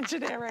Dyson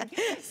engineering.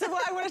 So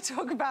what I want to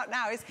talk about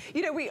now is,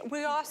 you know,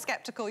 we are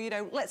skeptical, you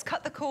know, let's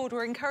cut the cord.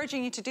 We're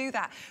encouraging you to do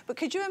that. But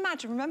could you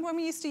imagine, remember when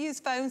we used to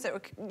use phones that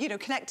were, you know,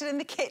 connected in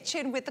the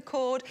kitchen with the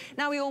cord?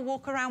 Now we all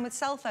walk around with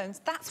cell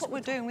phones. That's what we're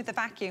doing with the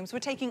vacuums. We're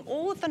taking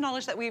all of the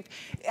knowledge that we've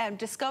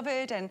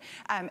discovered and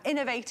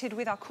innovated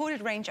with our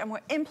corded range, and we're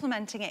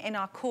implementing it in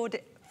our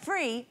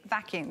cord-free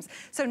vacuums.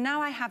 So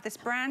now I have this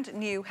brand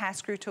new hair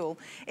screw tool.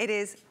 It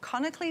is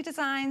conically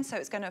designed, so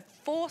it's going to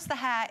force the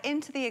hair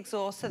into the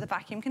exhaust so the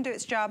vacuum can do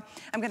its job.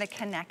 I'm going to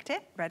connect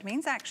it. Red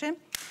means action.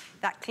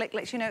 That click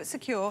lets you know it's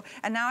secure,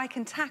 and now I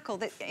can tackle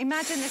that.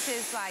 Imagine this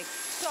is like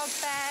dog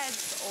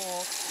beds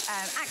or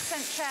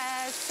accent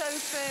chairs,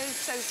 sofas,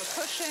 sofa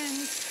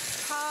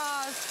cushions,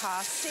 cars,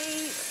 car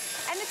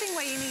seats, anything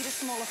where you need a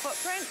smaller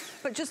footprint.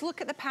 But just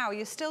look at the power.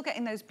 You're still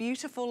getting those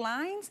beautiful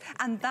lines,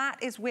 and that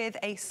is with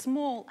a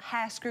small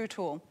hair screw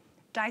tool.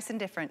 Dyson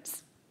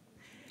difference.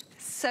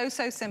 So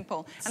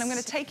simple. And I'm going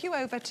to take you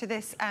over to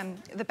this,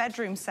 the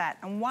bedroom set,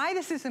 and why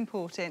this is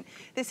important.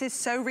 This is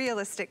so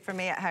realistic for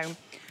me at home.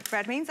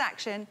 Red means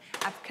action.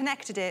 I've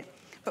connected it,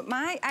 but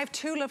I have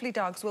two lovely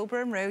dogs,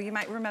 Wilbur and Roo. You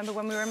might remember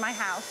when we were in my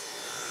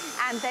house,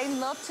 and they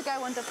love to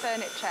go under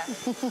furniture.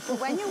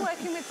 But when you're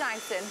working with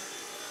Dyson,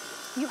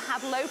 you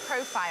have low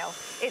profile.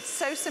 It's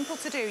so simple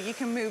to do. You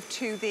can move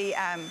to the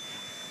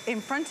in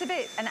front of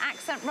it, an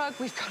accent rug.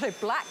 We've got a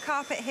black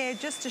carpet here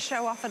just to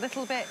show off a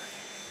little bit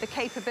the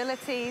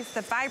capabilities,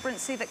 the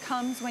vibrancy that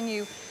comes when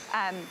you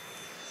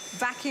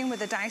vacuum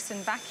with a Dyson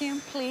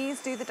vacuum.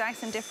 Please do the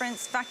Dyson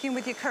difference. Vacuum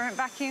with your current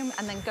vacuum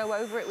and then go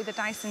over it with a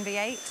Dyson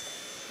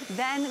V8.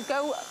 Then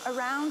go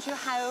around your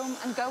home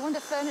and go under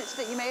furniture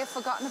that you may have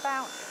forgotten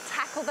about.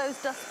 Tackle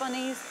those dust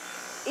bunnies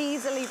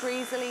easily,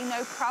 breezily,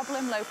 no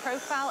problem, low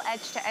profile,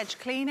 edge to edge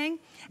cleaning.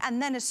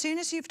 And then as soon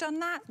as you've done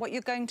that, what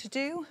you're going to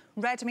do,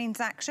 red means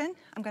action.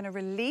 I'm going to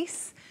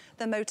release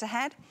the motor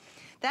head.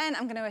 Then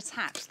I'm going to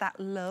attach that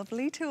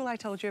lovely tool I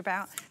told you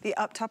about, the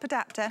up-top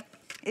adapter.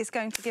 It's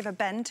going to give a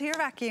bend to your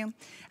vacuum,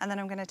 and then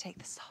I'm going to take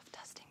the soft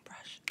dusting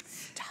brush.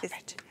 Stop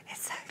it.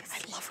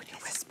 I love when you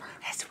whisper.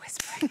 It's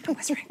whispering. I'm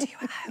whispering to you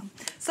at home.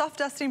 Soft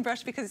dusting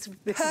brush because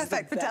it's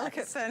perfect for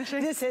delicate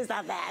furnishing. This is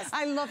the best.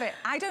 I love it.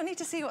 I don't need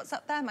to see what's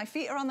up there. My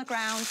feet are on the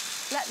ground.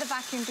 Let the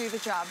vacuum do the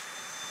job.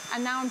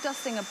 And now I'm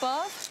dusting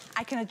above.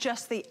 I can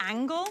adjust the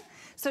angle.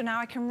 So now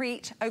I can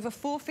reach over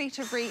 4 feet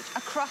of reach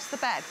across the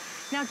bed.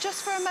 Now,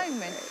 just for a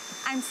moment,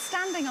 I'm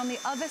standing on the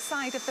other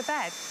side of the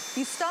bed.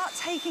 You start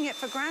taking it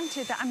for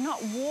granted that I'm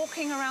not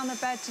walking around the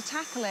bed to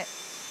tackle it.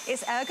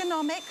 It's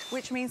ergonomic,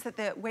 which means that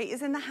the weight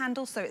is in the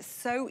handle, so it's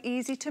so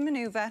easy to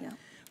maneuver. Yeah.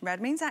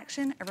 Red means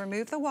action. I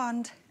remove the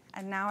wand,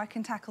 and now I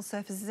can tackle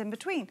surfaces in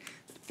between.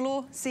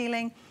 Floor,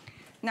 ceiling.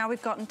 Now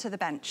we've gotten to the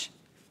bench.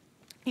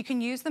 You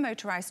can use the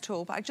motorized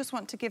tool, but I just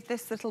want to give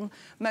this little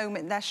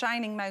moment, their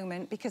shining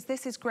moment, because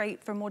this is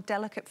great for more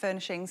delicate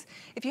furnishings.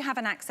 If you have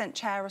an accent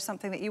chair or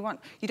something that you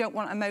don't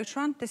want a motor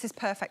on, this is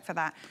perfect for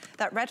that.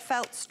 That red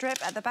felt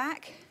strip at the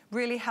back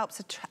really helps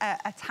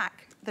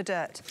attack the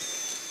dirt.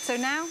 So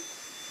now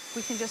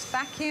we can just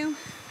vacuum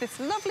this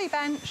lovely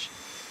bench,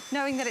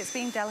 knowing that it's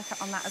being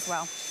delicate on that as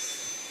well.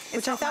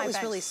 Which I thought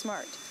was really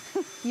smart.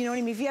 You know what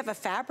I mean? If you have a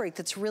fabric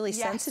that's really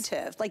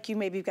sensitive, like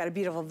maybe you've got a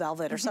beautiful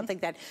velvet or something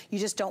that you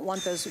just don't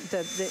want those,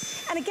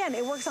 and again,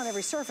 it works on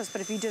every surface, but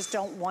if you just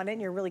don't want it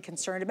and you're really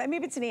concerned about,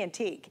 maybe it's an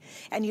antique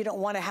and you don't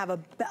want to have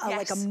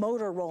like a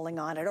motor rolling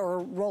on it or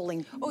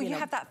rolling. Oh, you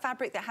have that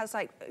fabric that has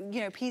like,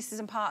 you know, pieces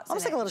and parts.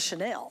 Almost like a little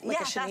Chanel, like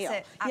a Chanel.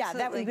 That's it.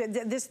 Absolutely.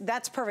 Yeah,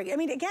 that's perfect. I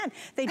mean, again,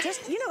 they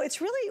just, you know, it's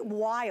really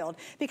wild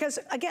because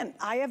again,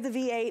 I have the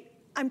V8.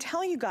 I'm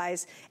telling you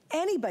guys,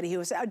 anybody who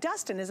was,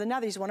 Dustin is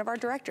another, he's one of our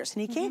directors,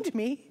 and he came to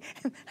me,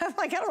 and I'm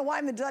like, I don't know why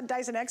I'm the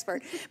Dyson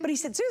expert, but he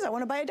said, Suze, I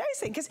want to buy a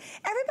Dyson, because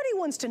everybody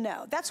wants to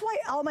know. That's why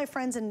all my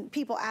friends and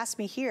people ask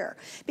me here,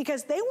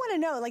 because they want to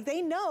know, like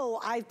they know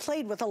I've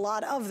played with a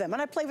lot of them,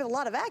 and I've played with a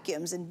lot of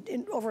vacuums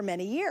in over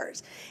many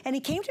years. And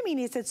he came to me and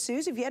he said,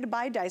 Suze, if you had to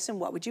buy a Dyson,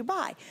 what would you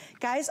buy?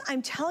 Guys,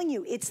 I'm telling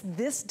you, it's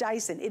this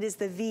Dyson. It is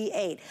the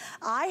V8.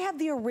 I have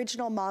the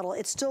original model.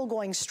 It's still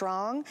going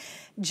strong.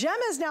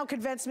 Gemma has now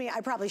convinced me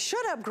I probably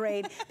should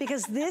upgrade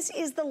because this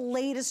is the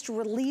latest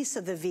release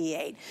of the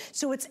V8.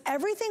 So it's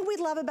everything we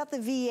love about the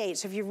V8.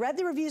 So if you've read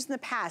the reviews in the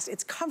past,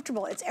 it's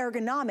comfortable, it's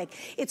ergonomic,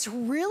 it's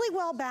really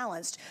well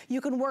balanced.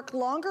 You can work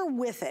longer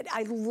with it.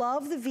 I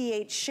love the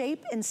V8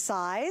 shape and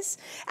size.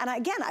 And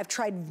again, I've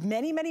tried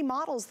many, many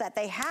models that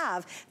they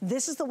have.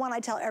 This is the one I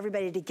tell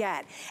everybody to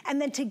get.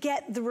 And then to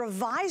get the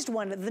revised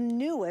one, the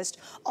newest,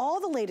 all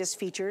the latest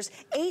features,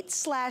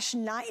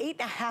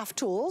 8/9.5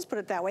 tools, put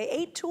it that way,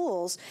 8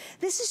 tools.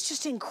 This is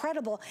just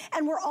incredible.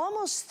 And we're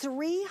almost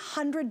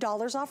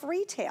 $300 off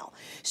retail.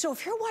 So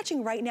if you're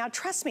watching right now,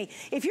 trust me,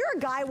 if you're a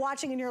guy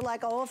watching and you're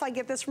like, oh, if I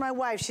get this for my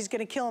wife, she's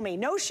gonna kill me.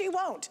 No, she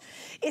won't.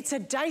 It's a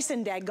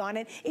Dyson, daggone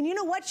it. And you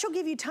know what? She'll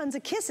give you tons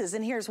of kisses,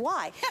 and here's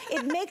why.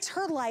 It makes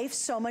her life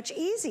so much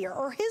easier,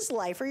 or his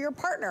life, or your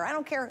partner, I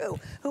don't care who.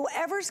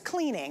 Whoever's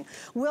cleaning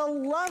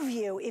will love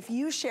you if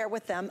you share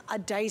with them a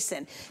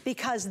Dyson,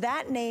 because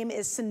that name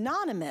is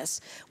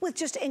synonymous with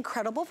just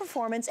incredible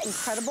performance,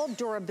 incredible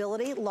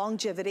durability,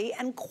 longevity,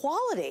 and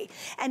quality.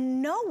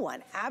 And no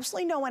one,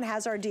 absolutely no one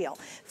has our deal.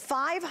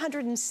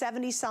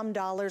 $570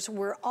 some.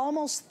 We're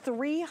almost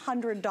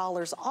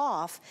 $300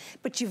 off,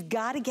 but you've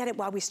got to get it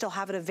while we still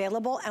have it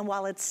available and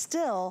while it's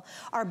still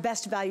our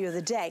best value of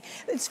the day.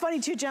 It's funny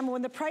too, Gemma,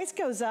 when the price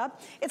goes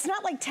up, it's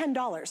not like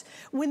 $10.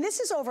 When this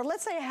is over,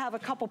 let's say I have a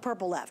couple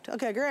purple left.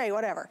 Okay, great,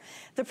 whatever.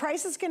 The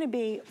price is gonna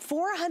be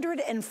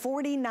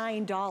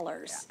 $449.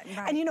 Yeah,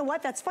 right. And you know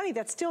what? That's funny,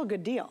 that's still a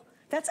good deal.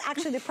 That's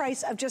actually the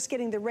price of just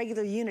getting the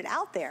regular unit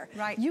out there.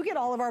 Right. You get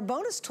all of our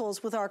bonus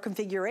tools with our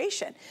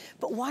configuration.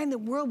 But why in the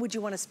world would you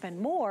want to spend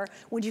more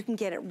when you can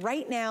get it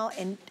right now?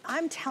 And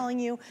I'm telling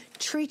you,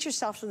 treat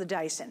yourself to the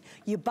Dyson.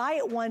 You buy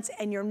it once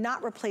and you're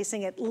not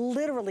replacing it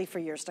literally for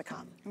years to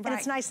come. Right. And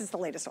it's nice, it's the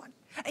latest one.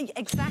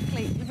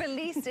 Exactly,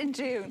 released in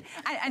June.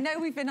 I know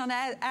we've been on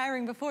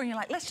airing before and you're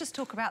like, let's just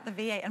talk about the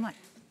V8. I'm like,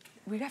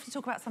 we'd have to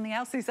talk about something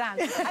else, Suzanne.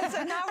 And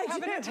so now we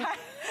have an entire...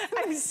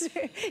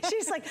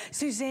 She's like,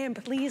 Suzanne,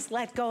 please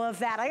let go of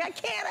that. I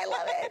can't, I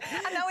love it.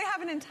 And now we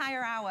have an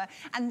entire hour.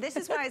 And this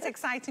is why it's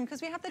exciting,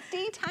 because we have the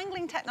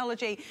detangling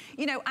technology.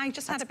 You know, I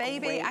just had a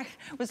baby. Great. I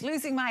was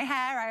losing my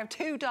hair. I have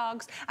 2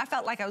 dogs. I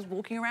felt like I was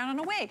walking around on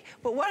a wig.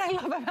 But what I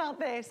love about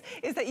this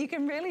is that you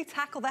can really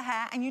tackle the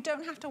hair and you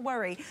don't have to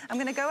worry. I'm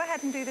gonna go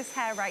ahead and do this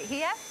hair right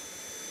here.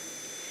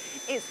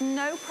 It's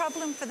no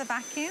problem for the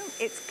vacuum.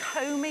 It's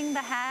combing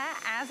the hair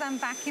as I'm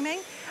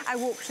vacuuming. I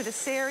walk to the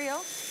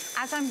cereal.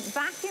 As I'm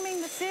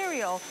vacuuming the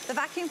cereal, the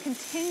vacuum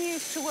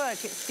continues to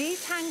work. It's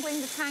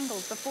detangling the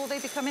tangles before they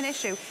become an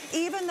issue,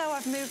 even though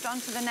I've moved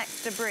on to the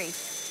next debris.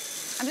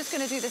 I'm just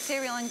gonna do the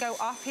cereal and go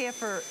off here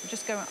for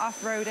just going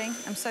off-roading.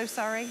 I'm so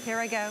sorry, here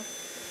I go.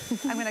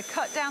 I'm gonna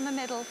cut down the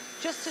middle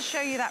just to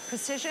show you that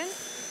precision,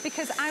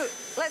 because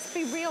let's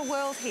be real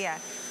world here.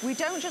 We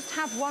don't just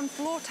have one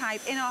floor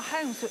type in our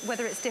homes,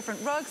 whether it's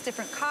different rugs,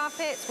 different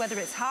carpets, whether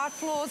it's hard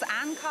floors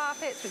and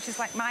carpets, which is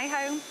like my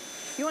home.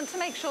 You want to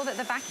make sure that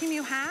the vacuum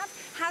you have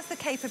has the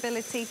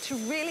capability to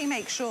really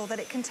make sure that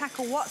it can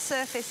tackle what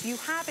surface you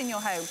have in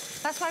your home.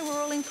 That's why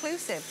we're all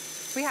inclusive.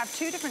 We have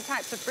 2 different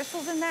types of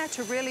bristles in there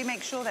to really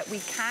make sure that we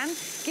can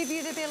give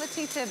you the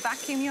ability to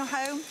vacuum your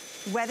home,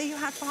 whether you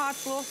have hard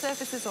floor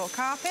surfaces or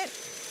carpet.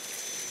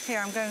 Here,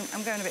 I'm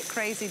going a bit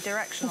crazy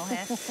directional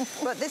here.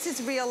 But this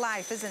is real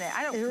life, isn't it?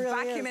 I don't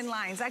vacuum in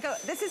lines.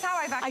 This is how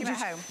I vacuum at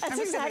home. That's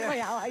exactly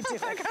how I do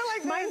it. I go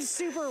like mine's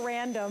super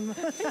random.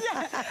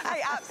 Yeah,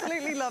 I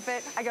absolutely love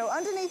it. I go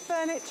underneath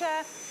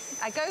furniture.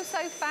 I go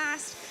so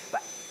fast.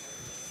 But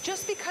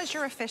just because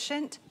you're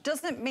efficient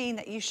doesn't mean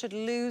that you should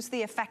lose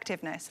the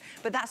effectiveness.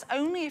 But that's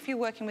only if you're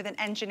working with an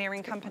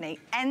engineering company.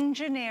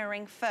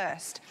 Engineering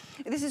first.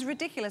 This is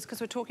ridiculous because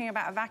we're talking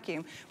about a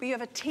vacuum, but you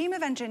have a team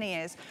of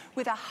engineers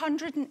with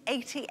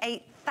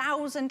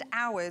 188,000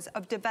 hours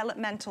of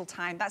developmental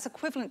time. That's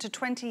equivalent to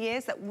 20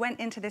 years that went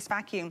into this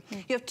vacuum.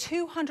 You have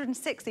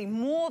 260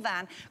 more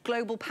than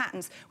global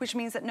patents, which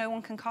means that no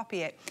one can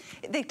copy it.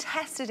 They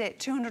tested it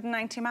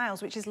 290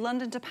 miles, which is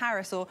London to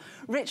Paris or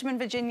Richmond,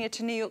 Virginia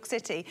to New York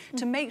City,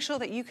 to make sure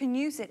that you can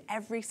use it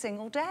every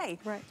single day.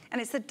 Right. And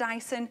it's the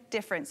Dyson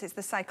difference. It's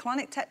the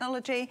cyclonic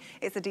technology,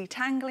 it's the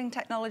detangling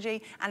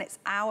technology, and it's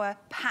our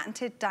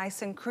patented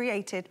Dyson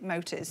created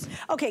motors.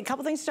 Okay, a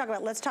couple things to talk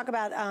about. Let's talk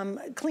about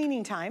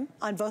cleaning time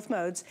on on both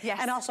modes. Yes.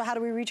 And also, how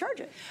do we recharge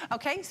it?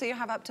 Okay, so you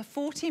have up to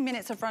 40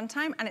 minutes of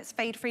runtime, and it's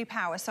fade-free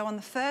power. So on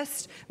the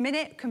first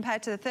minute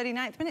compared to the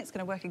 39th minute, it's going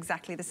to work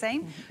exactly the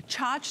same.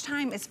 Charge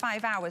time is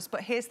 5 hours,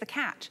 but here's the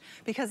catch.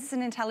 Because it's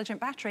an intelligent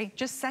battery,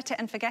 just set it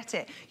and forget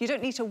it. You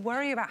don't need to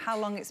worry about how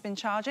long it's been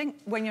charging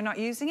when you're not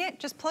using it.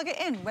 Just plug it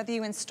in, whether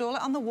you install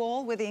it on the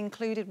wall with the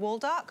included wall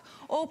dock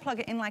or plug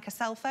it in like a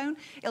cell phone.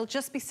 It'll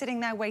just be sitting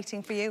there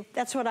waiting for you.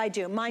 That's what I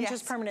do. Mine's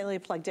just permanently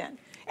plugged in.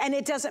 And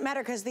it doesn't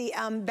matter because the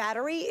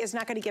battery is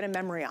not going to get a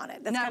memory on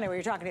it. That's kind of what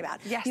you're talking about.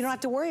 Yes. You don't have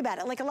to worry about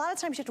it. Like a lot of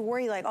times you have to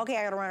worry like, okay,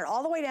 I got to run it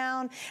all the way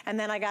down and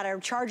then I got to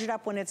charge it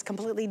up when it's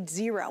completely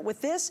zero.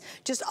 With this,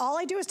 just all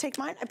I do is take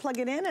mine, I plug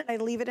it in and I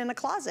leave it in a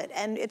closet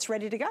and it's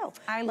ready to go.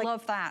 I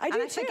love that. I do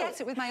and I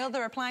forget it with my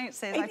other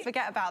appliances. I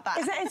forget about that.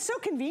 It's so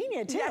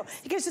convenient too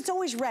because it's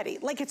always ready.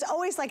 Like it's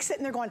always like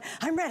sitting there going,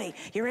 I'm ready.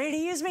 You ready to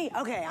use me?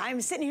 Okay,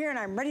 I'm sitting here and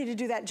I'm ready to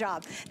do that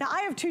job. Now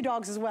I have 2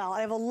 dogs as well.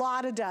 I have a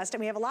lot of dust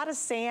and we have a lot of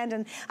sand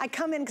and I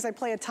come in because I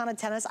play a ton of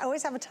tennis. I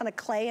always have a ton of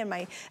clay in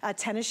my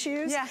tennis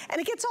shoes. Yeah.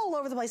 And it gets all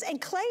over the place. And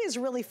clay is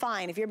really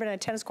fine. If you've been in a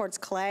tennis court, it's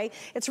clay.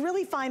 It's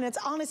really fine. And it's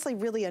honestly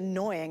really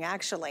annoying,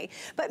 actually.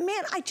 But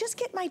man, I just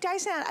get my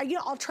Dyson out.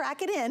 I'll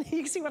track it in.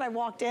 You can see when I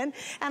walked in.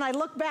 And I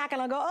look back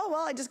and I'll go, oh,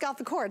 well, I just got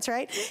the cords,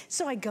 right?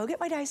 So I go get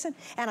my Dyson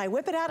and I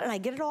whip it out and I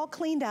get it all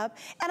cleaned up.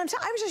 And I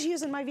was just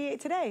using my V8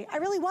 today. I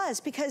really was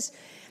because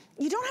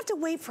you don't have to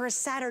wait for a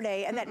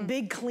Saturday and that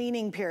big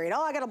cleaning period.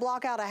 Oh, I got to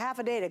block out a half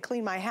a day to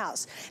clean my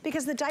house.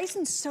 Because the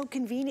Dyson's so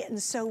convenient and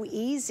so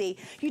easy.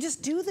 You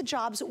just do the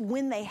jobs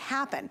when they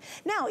happen.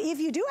 Now, if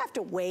you do have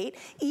to wait,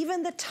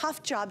 even the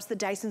tough jobs the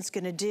Dyson's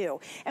going to do.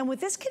 And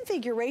with this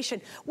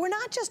configuration, we're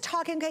not just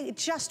talking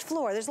just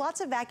floor. There's lots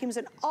of vacuums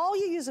and all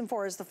you use them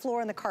for is the floor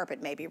and the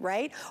carpet maybe,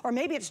 right? Or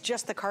maybe it's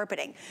just the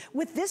carpeting.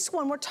 With this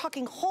one, we're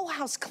talking whole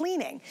house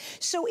cleaning.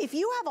 So if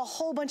you have a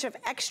whole bunch of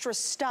extra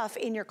stuff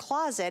in your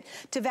closet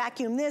to vacuum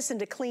this and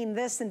to clean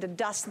this and to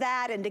dust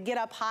that and to get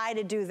up high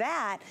to do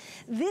that,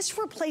 this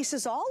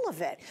replaces all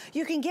of it.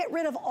 You can get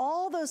rid of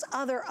all those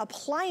other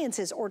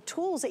appliances or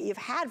tools that you've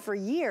had for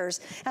years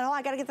and oh,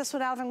 I gotta get this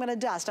one out if I'm gonna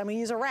dust. I'm gonna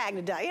use a rag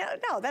to dust.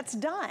 No, that's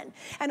done.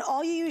 And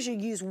all you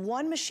use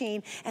one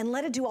machine and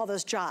let it do all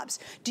those jobs.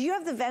 Do you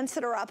have the vents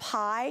that are up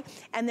high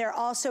and they're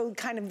also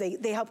kind of,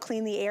 they help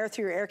clean the air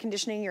through your air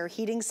conditioning, your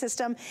heating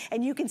system,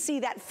 and you can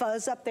see that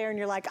fuzz up there and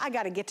you're like, I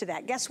gotta get to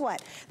that. Guess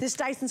what? This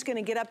Dyson's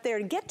gonna get up there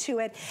and get to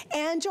it,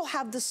 and you'll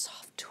have the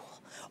soft tool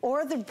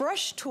or the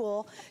brush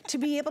tool to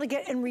be able to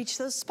get and reach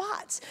those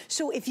spots.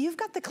 So if you've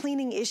got the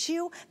cleaning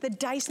issue, the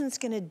Dyson's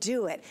gonna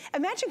do it.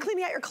 Imagine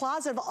cleaning out your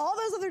closet of all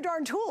those other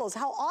darn tools.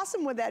 How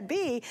awesome would that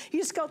be? You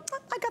just go, oh,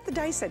 I got the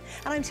Dyson.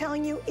 And I'm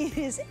telling you, it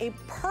is a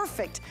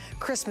perfect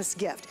Christmas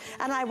gift.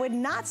 And I would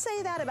not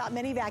say that about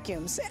many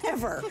vacuums,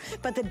 ever.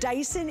 But the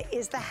Dyson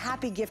is the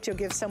happy gift you'll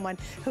give someone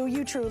who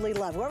you truly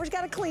love. Whoever's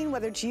got to clean,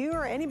 whether it's you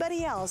or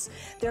anybody else,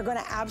 they're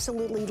gonna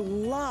absolutely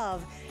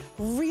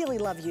really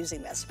love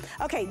using this.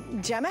 Okay,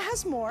 Gemma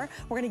has more.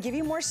 We're gonna give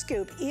you more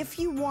scoop. If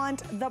you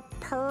want the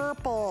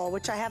purple,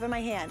 which I have in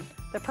my hand,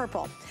 the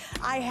purple,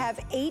 I have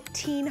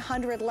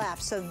 1,800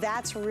 left, so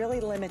that's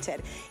really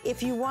limited.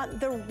 If you want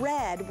the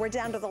red, we're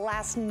down to the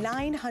last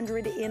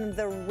 900 in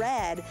the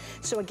red.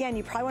 So again,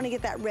 you probably wanna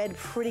get that red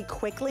pretty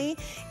quickly.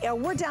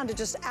 We're down to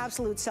just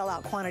absolute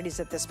sellout quantities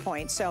at this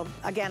point. So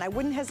again, I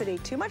wouldn't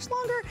hesitate too much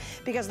longer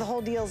because the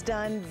whole deal's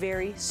done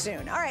very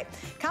soon. All right,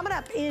 coming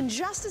up in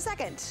just a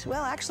second.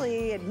 Well, actually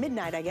at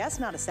midnight, I guess,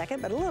 not a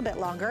second, but a little bit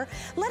longer.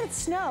 Let it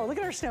snow. Look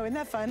at our snow, isn't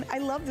that fun? I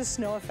love the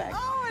snow effect.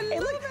 Oh, I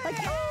love it. Like,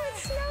 oh,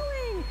 it's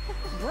snowing.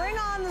 Bring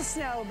on the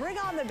snow, bring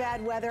on the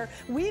bad weather.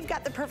 We've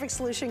got the perfect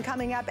solution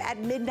coming up at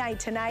midnight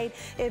tonight.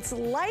 It's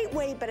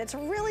lightweight, but it's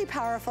really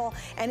powerful,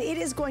 and it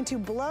is going to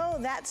blow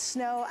that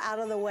snow out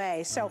of the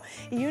way. So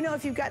you know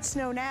if you've got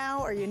snow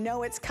now or you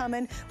know it's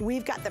coming,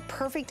 we've got the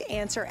perfect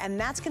answer, and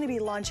that's gonna be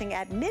launching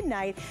at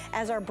midnight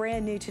as our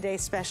brand new Today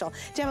Special.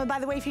 Gemma, by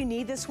the way, if you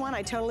need this one,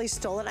 I totally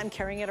stole it. I'm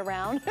carrying it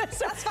around.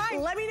 So that's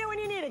fine. Let me know when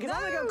you need it, because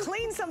I'm gonna go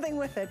clean something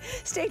with it.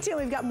 Stay tuned,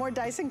 we've got more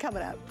Dyson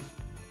coming up.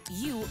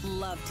 You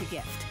love to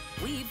gift.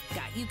 We've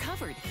got you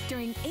covered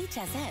during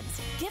HSN's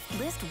Gift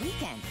List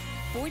Weekend.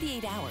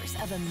 48 hours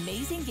of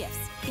amazing gifts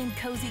in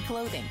cozy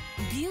clothing,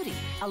 beauty,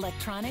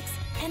 electronics,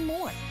 and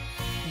more.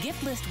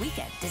 Gift List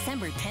Weekend,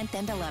 December 10th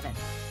and 11th.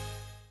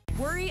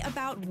 Worry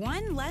about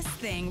one less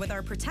thing with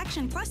our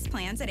Protection Plus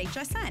plans at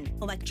HSN.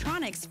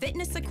 Electronics,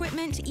 fitness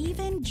equipment,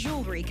 even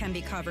jewelry can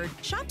be covered.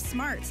 Shop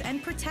smart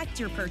and protect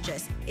your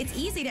purchase. It's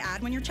easy to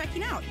add when you're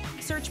checking out.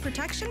 Search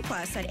Protection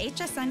Plus at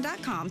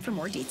hsn.com for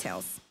more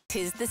details.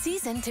 'Tis the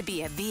season to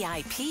be a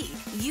VIP.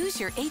 Use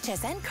your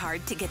HSN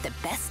card to get the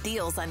best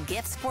deals on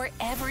gifts for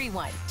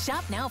everyone.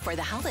 Shop now for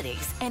the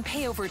holidays and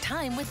pay over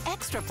time with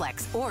Extra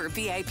Flex or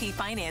VIP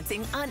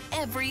financing on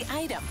every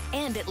item.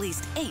 And at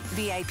least 8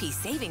 VIP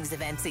savings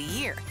events a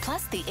year.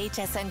 Plus, the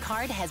HSN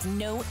card has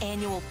no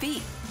annual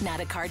fee. Not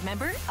a card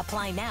member?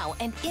 Apply now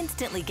and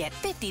instantly get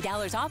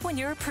 $50 off when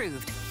you're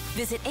approved.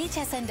 Visit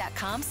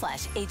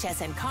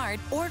hsn.com/HSN card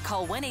or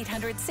call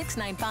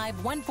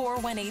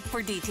 1-800-695-1418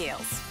 for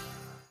details.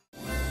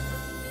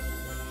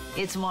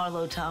 It's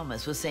Marlo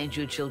Thomas with St.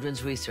 Jude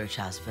Children's Research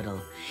Hospital.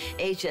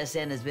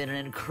 HSN has been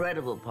an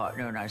incredible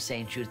partner in our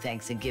St. Jude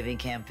Thanks and Giving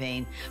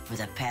campaign for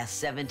the past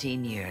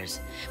 17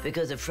 years.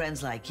 Because of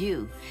friends like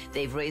you,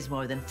 they've raised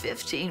more than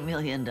 $15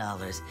 million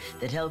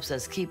that helps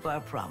us keep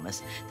our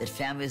promise that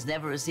families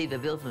never receive a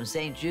bill from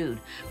St. Jude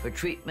for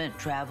treatment,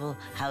 travel,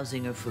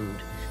 housing, or food,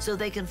 so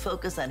they can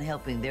focus on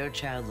helping their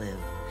child live.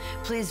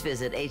 Please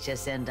visit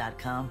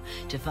hsn.com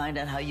to find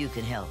out how you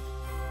can help.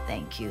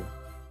 Thank you.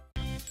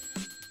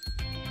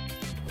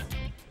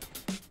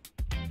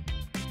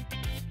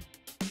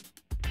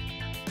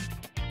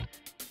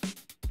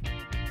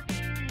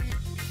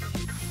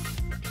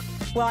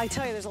 Well, I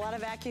tell you, there's a lot of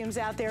vacuums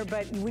out there,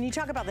 but when you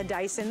talk about the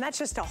Dyson, that's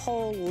just a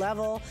whole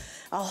level,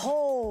 a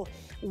whole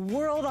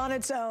world on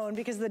its own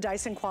because of the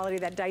Dyson quality,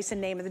 that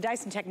Dyson name, and the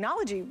Dyson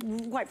technology,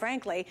 quite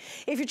frankly.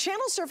 If you're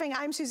channel surfing,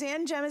 I'm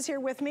Suzanne. Jem is here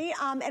with me,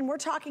 and we're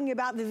talking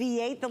about the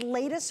V8, the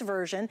latest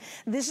version.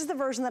 This is the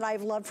version that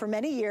I've loved for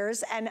many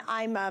years, and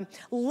I'm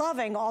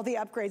loving all the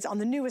upgrades on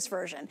the newest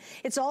version.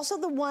 It's also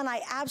the one I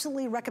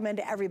absolutely recommend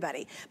to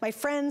everybody. My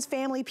friends,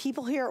 family,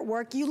 people here at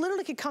work, you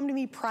literally could come to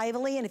me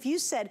privately, and if you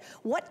said,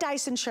 what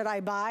Dyson should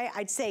I buy?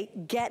 I'd say,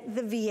 get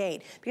the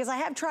V8, because I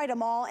have tried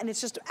them all, and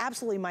it's just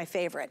absolutely my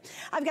favorite.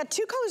 I've got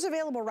two colors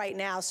available right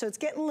now, so it's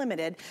getting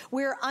limited.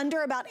 We're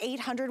under about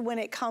 800 when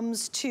it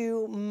comes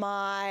to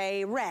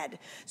my red.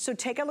 So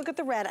take a look at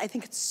the red. I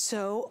think it's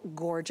so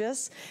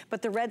gorgeous,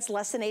 but the red's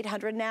less than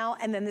 800 now,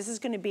 and then this is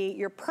gonna be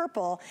your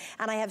purple,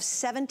 and I have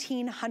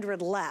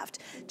 1,700 left.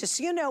 Just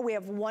so you know, we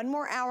have one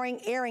more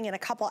airing in a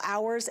couple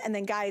hours, and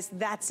then guys,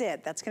 that's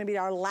it. That's gonna be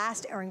our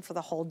last airing for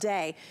the whole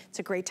day. It's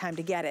a great time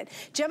to get it.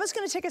 Gemma's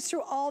gonna take us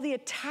through all the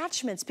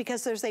attachments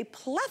because there's a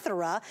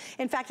plethora.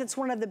 In fact, it's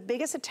one of the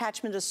biggest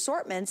attachment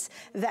assortments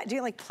that, do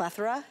you like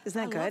plethora?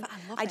 Isn't that good?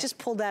 I love I it. just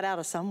pulled that out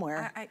of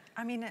somewhere.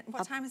 I mean,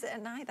 what time is it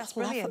at night? That's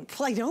brilliant.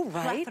 I know,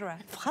 right? Plethora.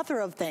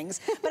 Plethora of things.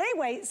 But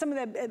anyway, some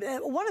of the,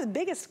 one of the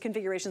biggest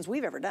configurations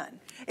we've ever done.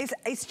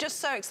 It's just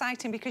so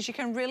exciting because you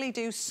can really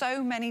do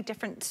so many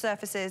different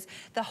surfaces.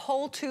 The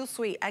whole tool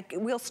suite,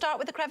 we'll start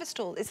with the crevice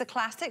tool. It's a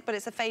classic, but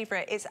it's a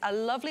favorite. It's a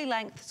lovely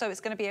length, so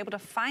it's gonna be able to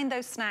find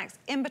those snacks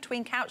in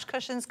between couch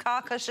cushions,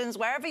 car cushions,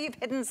 wherever you've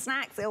hidden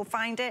snacks, it'll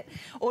find it,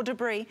 or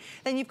debris.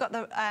 Then you've got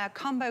the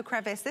combo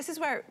crevice. This is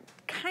where it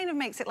kind of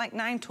makes it like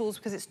 9 tools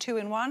because it's 2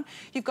 in 1.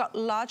 You've got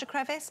larger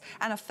crevice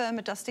and a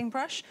firmer dusting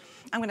brush.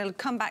 I'm going to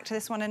come back to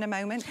this one in a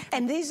moment.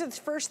 And these are the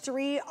first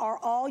 3 are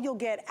all you'll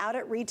get out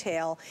at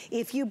retail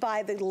if you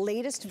buy the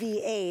latest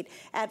V8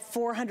 at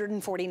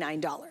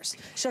 $449.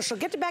 So she'll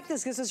get back to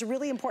this because this is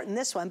really important,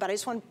 this one, but I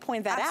just want to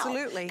point that out.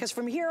 Absolutely. Because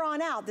from here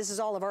on out, this is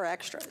all of our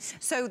extras.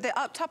 So the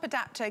up-top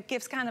adapter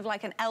gives kind of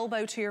like an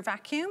elbow to your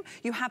vacuum.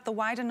 You have the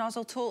wider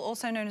nozzle tool,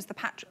 also known as the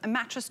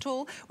mattress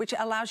tool, which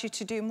allows you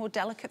to do more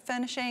delicate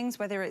furnishings,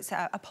 whether it's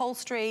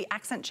upholstery,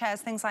 accent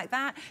chairs, things like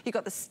that. You've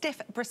got the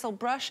stiff bristle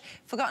brush.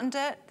 Forgotten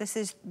dirt, this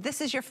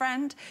is your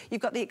friend.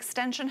 You've got the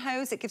extension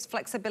hose. It gives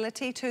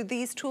flexibility to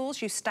these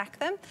tools. You stack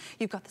them.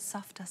 You've got the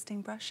soft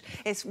dusting brush.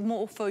 It's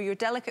more for your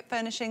delicate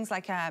furnishings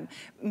like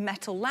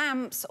metal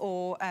lamps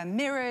or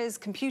mirrors,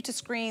 computer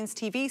screens,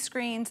 TV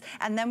screens.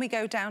 And then we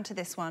go down to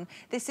this one.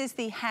 This is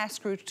the hair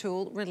screw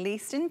tool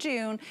released in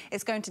June.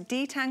 It's going to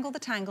detangle the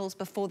tangles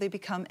before they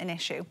become an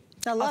issue.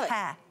 I love it.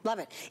 Hair. Love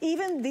it.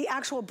 Even the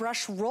actual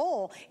brush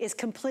roll is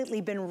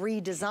completely been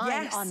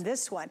redesigned on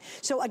this one.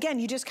 So again,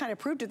 you just kind of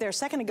proved it there a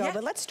second ago,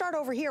 but let's start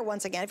over here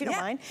once again, if you don't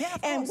mind. Yeah,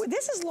 of and course.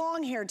 this is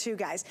long hair too,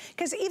 guys,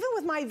 because even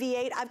with my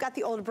V8, I've got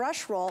the old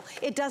brush roll.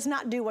 It does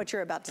not do what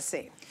you're about to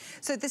see.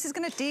 So this is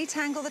going to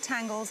detangle the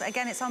tangles.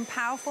 Again, it's on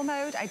powerful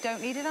mode. I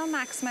don't need it on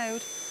max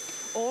mode.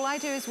 All I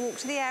do is walk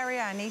to the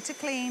area I need to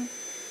clean.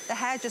 The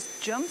hair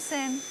just jumps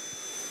in.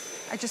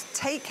 I just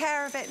take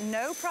care of it,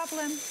 no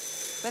problem.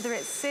 Whether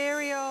it's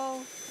cereal,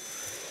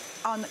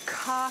 on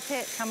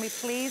carpet, can we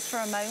please for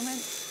a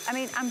moment? I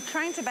mean, I'm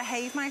trying to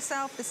behave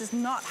myself. This is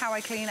not how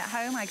I clean at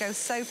home. I go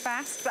so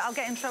fast, but I'll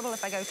get in trouble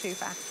if I go too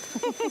fast.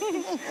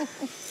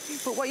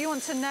 But what you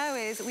want to know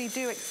is we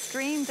do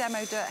extreme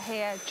demo dirt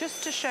here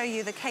just to show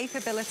you the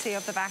capability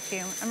of the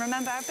vacuum. And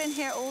remember, I've been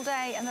here all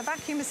day and the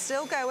vacuum is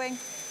still going.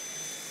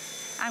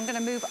 I'm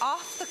gonna move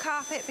off the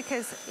carpet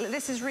because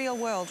this is real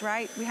world,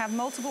 right? We have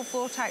multiple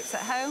floor types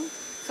at home.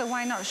 So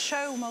why not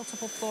show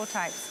multiple floor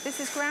types?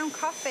 This is ground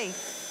coffee.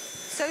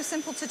 So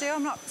simple to do.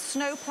 I'm not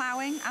snow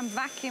plowing, I'm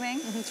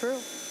vacuuming. True.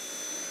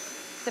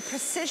 The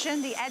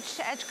precision, the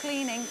edge-to-edge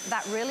cleaning,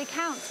 that really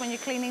counts when you're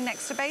cleaning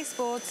next to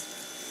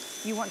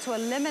baseboards. You want to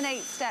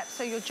eliminate steps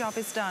so your job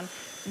is done.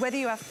 Whether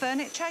you have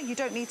furniture, you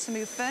don't need to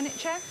move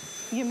furniture.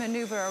 You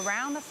maneuver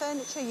around the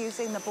furniture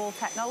using the ball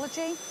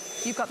technology.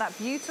 You've got that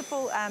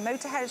beautiful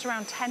motor head, it's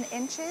around 10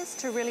 inches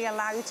to really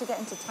allow you to get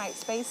into tight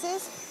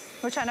spaces,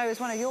 which I know is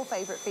one of your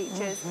favorite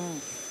features.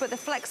 But the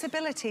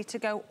flexibility to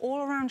go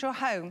all around your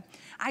home,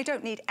 I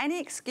don't need any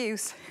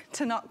excuse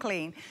to not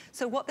clean.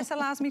 So what this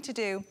allows me to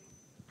do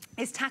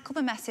is tackle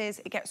the messes,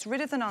 it gets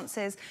rid of the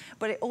nonsense,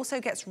 but it also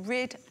gets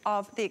rid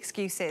of the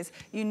excuses.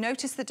 You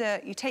notice the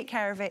dirt, you take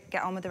care of it,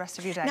 get on with the rest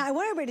of your day. Now, I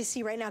want everybody to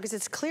see right now, because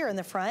it's clear in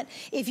the front,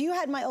 if you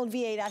had my old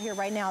V8 out here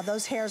right now,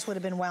 those hairs would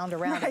have been wound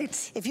around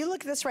it. If you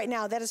look at this right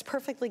now, that is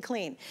perfectly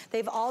clean.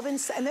 They've all been,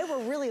 and they were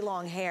really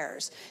long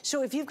hairs.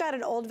 So if you've got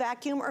an old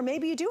vacuum, or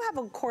maybe you do have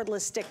a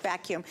cordless stick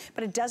vacuum,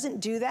 but it doesn't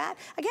do that,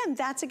 again,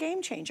 that's a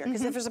game changer,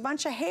 because if there's a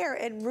bunch of hair,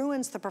 it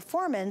ruins the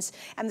performance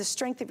and the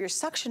strength of your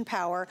suction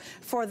power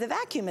for the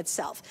vacuum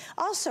itself.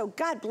 Also,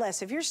 God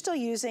bless, if you're still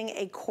using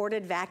a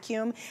corded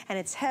vacuum and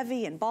it's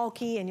heavy and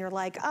bulky and you're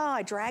like, oh,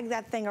 I drag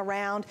that thing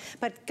around,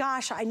 but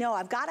gosh, I know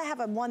I've got to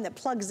have one that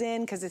plugs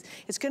in because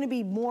it's going to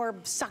be more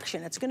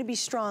suction, it's going to be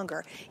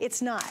stronger.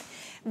 It's not.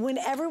 When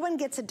everyone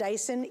gets a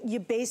Dyson, you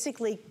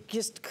basically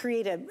just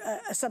create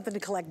something to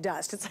collect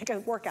dust. It's like a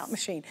workout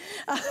machine.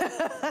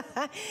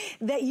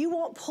 That you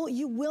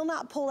will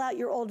not pull out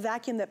your old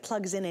vacuum that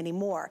plugs in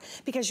anymore,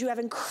 because you have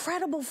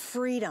incredible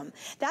freedom.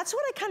 That's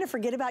what I kind of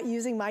forget about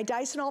using my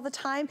Dyson all the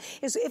time,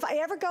 is if I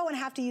ever go and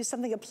have to use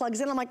something that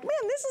plugs in, I'm like,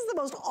 man, this is the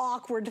most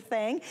awkward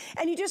thing.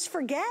 And you just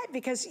forget,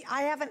 because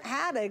I haven't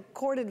had a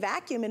corded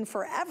vacuum in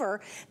forever.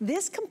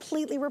 This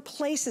completely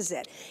replaces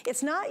it.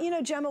 It's not, you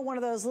know, Gemma, one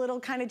of those little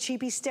kind of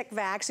cheapy stick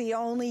vacs that you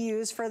only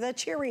use for the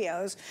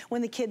Cheerios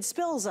when the kid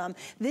spills them.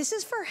 This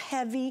is for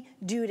heavy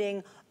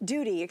duty,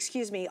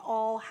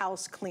 all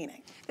house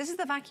cleaning. This is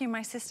the vacuum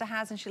my sister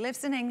has, and she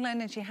lives in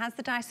England, and she has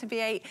the Dyson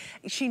V8.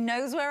 She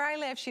knows where I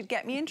live. She'd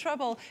get me in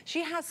trouble.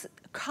 She has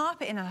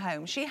carpet in her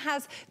home. She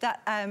has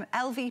that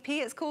LVP,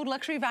 it's called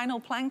luxury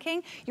vinyl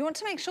planking. You want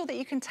to make sure that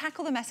you can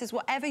tackle the messes,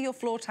 whatever your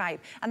floor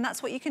type, and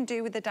that's what you can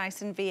do with the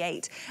Dyson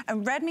V8.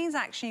 And red means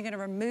action. You're going to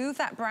remove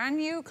that brand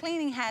new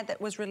cleaning head that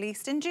was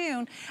released in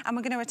June, and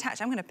we're going to attach,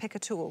 I'm going to pick a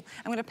tool.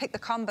 I'm going to pick the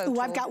combo tool.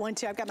 I've got one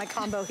too. I've got my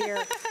combo here.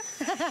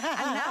 And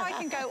now I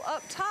can go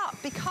up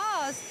top,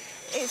 because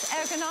it's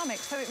ergonomic,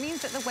 so it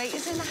means that the weight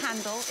is in the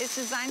handle. It's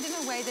designed in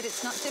a way that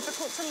it's not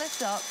difficult to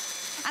lift up,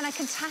 and I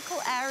can tackle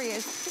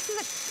areas.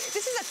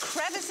 This is a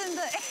crevice in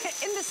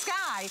the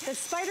sky. The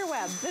spider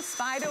web. The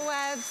spider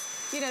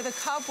webs, you know, the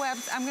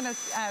cobwebs. I'm going to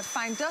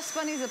find dust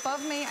bunnies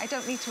above me. I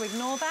don't need to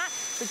ignore that,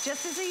 but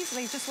just as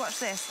easily, just watch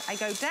this. I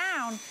go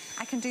down,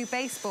 I can do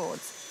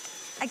baseboards.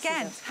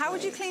 Again, how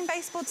would you clean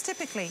baseboards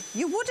typically?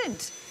 You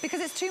wouldn't, because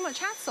it's too much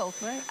hassle.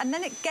 Right. And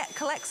then it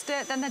collects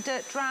dirt, then the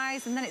dirt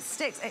dries, and then it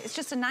sticks. It's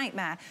just a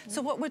nightmare.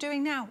 So what we're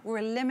doing now, we're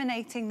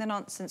eliminating the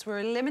nonsense. We're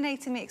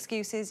eliminating the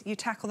excuses. You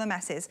tackle the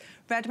messes.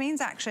 Red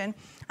means action.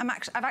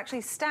 I've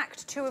actually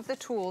stacked two of the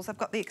tools. I've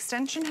got the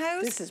extension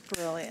hose. This is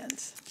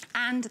brilliant.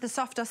 And the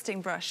soft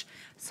dusting brush.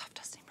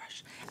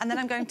 And then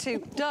I'm going to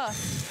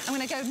dust. I'm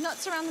going to go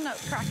nuts around the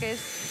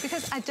nutcrackers,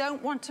 because I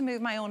don't want to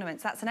move my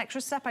ornaments. That's an extra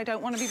step I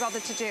don't want to be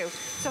bothered to do.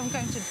 So I'm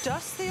going to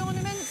dust the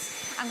ornaments.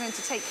 I'm going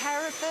to take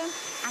care of them,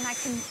 and I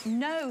can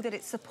know that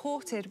it's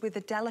supported with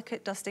a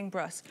delicate dusting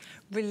brush.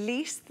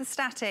 Release the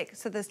static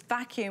so this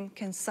vacuum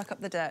can suck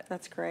up the dirt.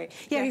 That's great.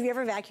 Yeah, have you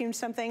ever vacuumed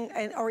something,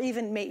 or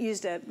even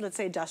used let's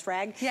say a dust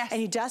rag,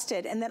 and you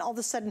dusted, and then all of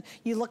a sudden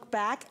you look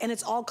back and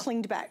it's all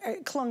clung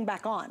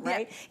back on,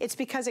 right? Yeah. It's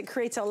because it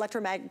creates an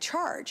electromagnetic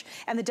charge,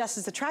 and the dust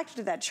is attracted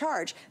to that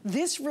charge.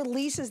 This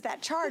releases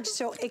that charge,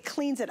 so it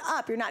cleans it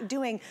up. You're not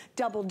doing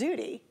double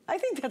duty. I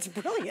think that's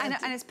brilliant.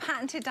 And it's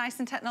patented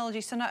Dyson technology,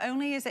 so not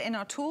only is it in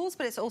our tools,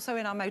 but it's also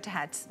in our motor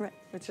heads. Right,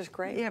 which is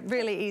great. Yeah,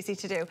 really easy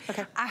to do.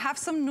 Okay. I have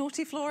some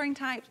naughty flooring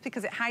types,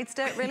 because it hides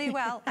dirt really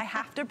well. I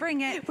have to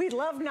bring it. We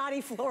love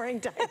naughty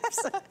flooring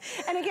types.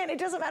 And again, it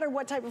doesn't matter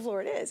what type of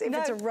floor it is. If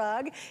it's a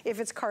rug,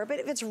 if it's carpet,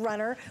 if it's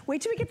runner,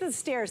 wait till we get to the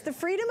stairs. The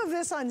freedom of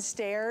this on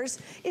stairs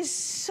is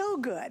so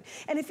good.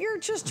 And if you're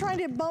just trying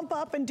to bump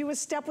up and do a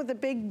step with a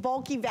big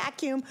bulky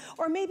vacuum,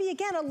 or maybe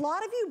again, a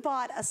lot of you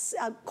bought a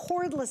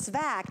cordless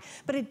vac,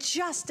 but it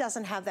just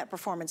doesn't have that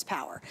performance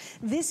power.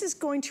 This is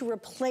going to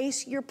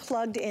replace your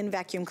plugged-in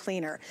vacuum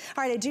cleaner.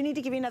 All right, I do need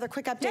to give you another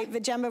quick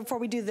update, Gemma, before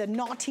we do the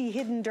naughty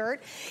hidden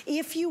dirt.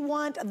 If you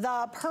want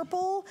the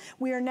purple,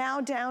 we are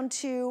now down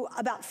to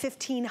about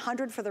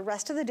 1,500 for the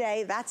rest of the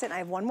day. That's it. I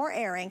have one more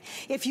airing.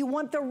 If you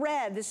want the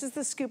red, this is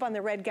the scoop on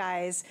the red,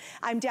 guys.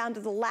 I'm down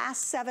to the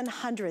last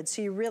 700,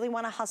 so you really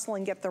want to hustle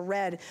and get the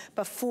red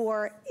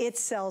before it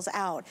sells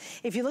out.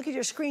 If you look at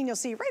your screen, you'll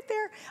see right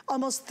there,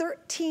 almost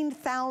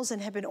 13,000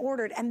 have been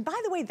ordered. And by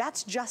the way,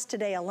 that's just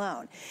today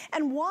alone.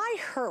 And why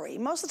hurry?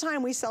 Most of the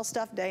time we sell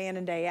stuff day in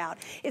and day out.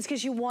 It's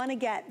because you want to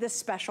get this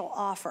special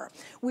offer.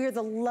 We are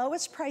the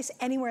lowest price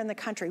anywhere in the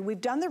country.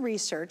 We've done the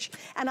research,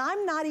 and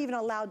I'm not even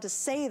allowed to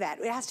say that.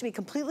 It has to be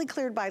completely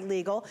cleared by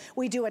legal.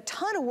 We do a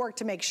ton of work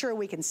to make sure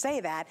we can say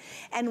that,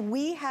 and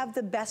we have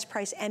the best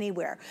price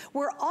anywhere.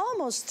 We're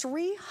almost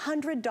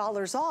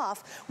 $300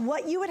 off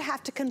what you would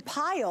have to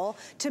compile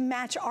to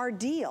match our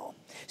deal.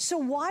 So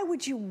why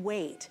would you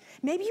wait?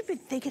 Maybe you've been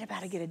thinking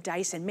about to get a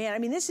Dyson. Man, I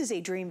mean, this is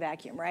a dream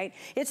vacuum, right?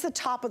 It's the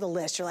top of the of the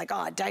list. You're like,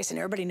 oh, Dyson,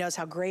 everybody knows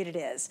how great it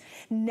is.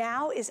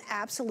 Now is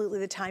absolutely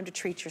the time to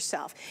treat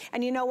yourself.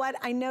 And you know what?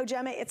 I know,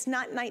 Gemma, it's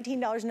not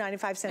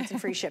 $19.95 in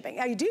free shipping.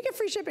 Now, you do get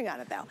free shipping on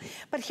it, though.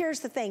 But here's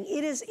the thing.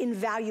 It is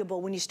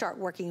invaluable when you start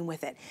working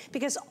with it,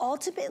 because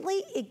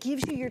ultimately, it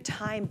gives you your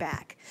time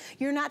back.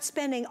 You're not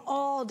spending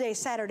all day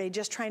Saturday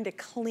just trying to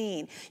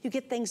clean. You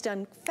get things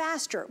done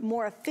faster,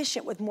 more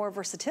efficient, with more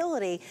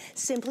versatility,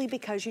 simply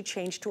because you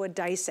changed to a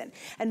Dyson.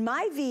 And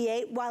my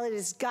V8, while it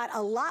has got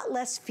a lot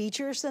less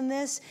features than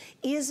this,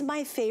 is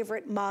my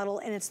favorite model,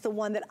 and it's the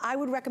one that I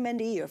would recommend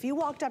to you. If you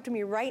walked up to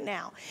me right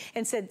now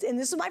and said, and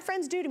this is what my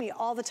friends do to me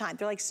all the time,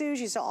 they're like, Suze,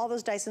 you saw all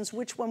those Dysons,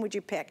 which one would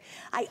you pick?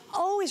 I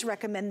always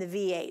recommend the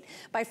V8.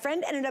 My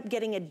friend ended up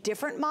getting a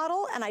different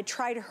model, and I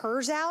tried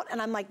hers out,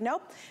 and I'm like,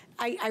 nope.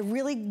 I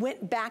really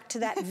went back to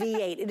that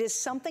V8. It is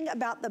something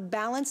about the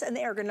balance and the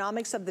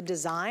ergonomics of the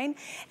design.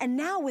 And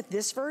now with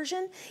this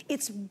version,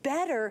 it's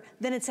better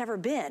than it's ever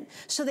been.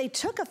 So they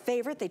took a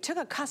favorite, they took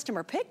a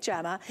customer pick,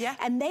 Gemma,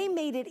 and they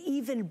made it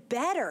even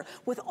better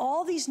with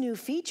all these new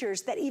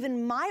features that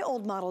even my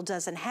old model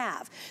doesn't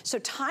have. So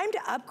time to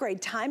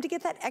upgrade, time to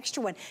get that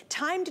extra one,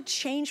 time to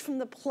change from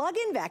the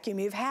plug-in vacuum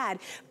you've had,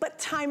 but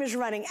time is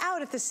running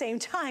out at the same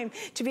time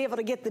to be able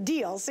to get the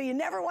deal. So you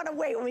never want to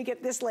wait when we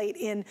get this late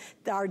in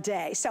our day.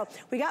 So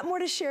we got more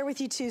to share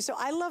with you too. So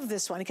I love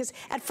this one because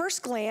at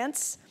first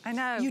glance, I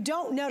know, you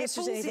don't notice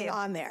there's anything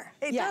on there.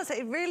 It does,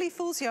 it really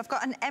fools you. I've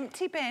got an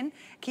empty bin,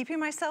 keeping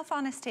myself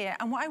honest here.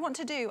 And what I want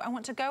to do, I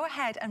want to go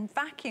ahead and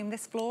vacuum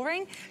this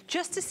flooring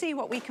just to see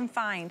what we can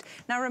find.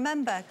 Now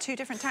remember, 2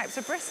 different types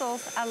of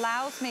bristles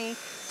allows me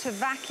to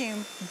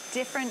vacuum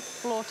different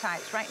floor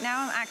types. Right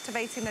now I'm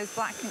activating those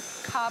black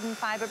carbon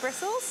fiber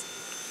bristles.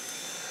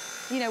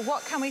 You know,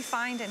 what can we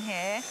find in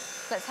here?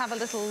 Let's have a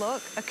little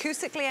look.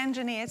 Acoustically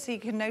engineered, so you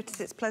can notice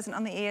it's pleasant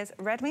on the ears.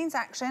 Red means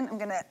action. I'm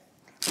gonna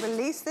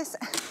release this.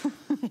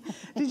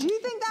 Did you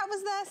think that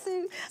was there,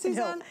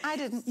 Suzanne? No. I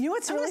didn't. You know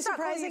what's really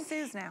surprising?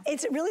 Suze now.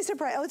 It's really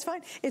surprising. Oh, it's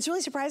fine. It's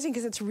really surprising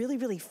because it's really,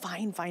 really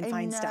fine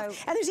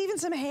stuff. And there's even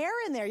some hair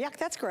in there. Yuck,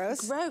 that's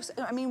gross. Gross.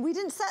 I mean, we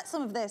didn't set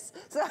some of this,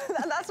 so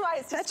that's why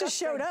it's disgusting. That just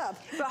showed up.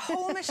 But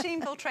whole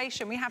machine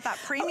filtration, we have that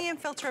premium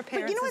filter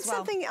appearance. But you know what's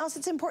something else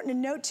that's important to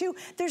note too?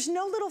 There's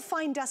no little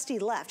fine dusty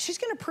left. She's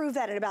going to prove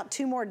that in about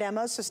 2 more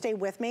demos, so stay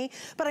with me.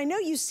 But I know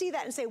you see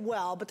that and say,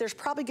 well, but there's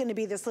probably going to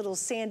be this little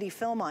sandy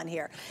film on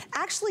here.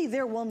 Actually,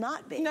 there will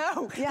not be.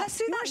 No. Yeah. Let's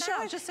do that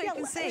now, just so you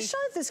can see. Show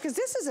this, because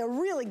this is a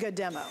really good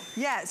demo.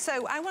 Yeah,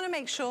 so I want to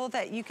make sure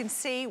that you can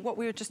see what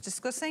we were just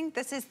discussing.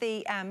 This is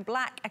the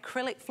black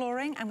acrylic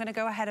flooring. I'm going to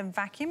go ahead and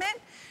vacuum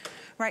it.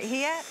 Right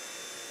here,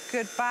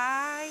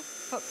 goodbye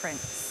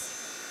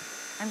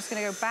footprints. I'm just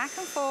going to go back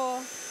and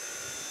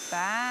forth,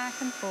 back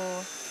and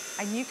forth.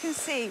 And you can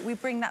see we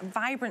bring that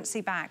vibrancy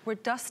back. We're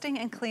dusting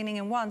and cleaning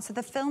in one. So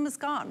the film is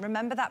gone.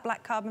 Remember that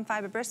black carbon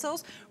fiber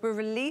bristles? We're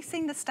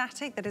releasing the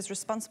static that is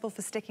responsible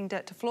for sticking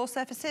dirt to floor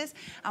surfaces,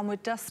 and we're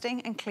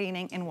dusting and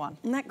cleaning in one.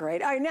 Isn't that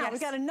great? All right, now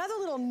we've got another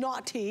little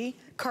naughty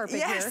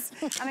carpet here.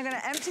 And I'm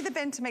gonna empty the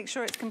bin to make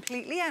sure it's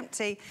completely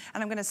empty.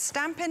 And I'm gonna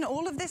stamp in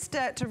all of this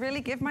dirt to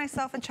really give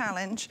myself a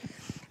challenge.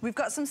 We've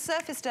got some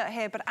surface dirt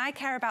here, but I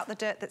care about the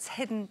dirt that's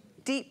hidden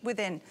deep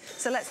within.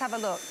 So let's have a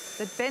look.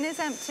 The bin is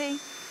empty.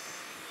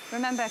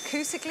 Remember,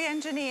 acoustically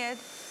engineered,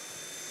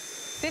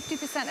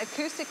 50%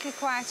 acoustically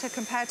quieter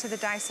compared to the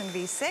Dyson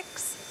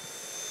V6.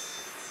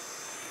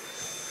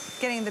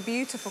 Getting the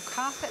beautiful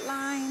carpet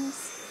lines.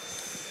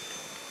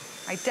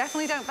 I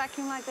definitely don't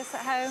vacuum like this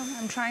at home.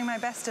 I'm trying my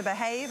best to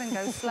behave and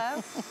go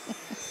slow.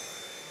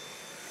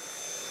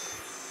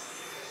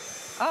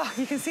 Oh,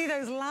 you can see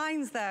those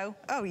lines though.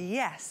 Oh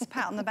yes,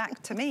 pat on the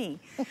back to me.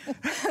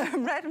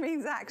 Red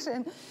means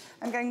action.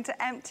 I'm going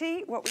to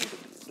empty what we,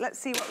 let's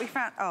see what we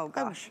found. Oh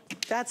gosh.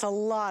 That's a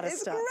lot of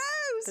stuff.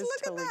 It's gross,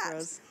 look at that.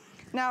 Gross.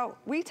 Now,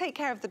 we take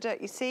care of the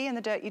dirt you see and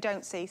the dirt you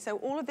don't see. So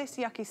all of this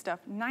yucky stuff,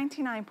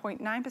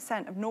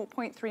 99.9% of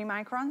 0.3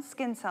 microns,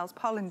 skin cells,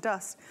 pollen,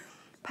 dust,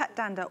 pet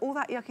dander, all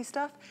that yucky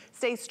stuff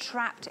stays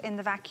trapped in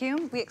the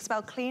vacuum. We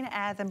expel cleaner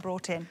air than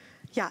brought in.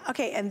 Yeah,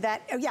 okay, and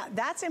that,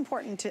 that's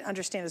important to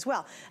understand as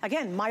well.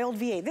 Again, my old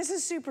V8, this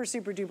is super,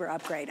 super duper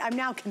upgrade. I'm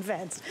now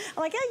convinced.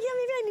 I'm like, yeah,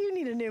 maybe I do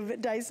need a new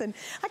Dyson.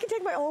 I can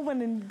take my old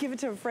one and give it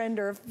to a friend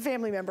or a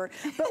family member.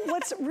 But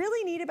what's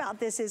really neat about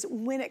this is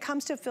when it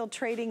comes to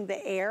filtrating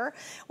the air,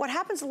 what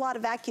happens a lot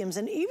of vacuums,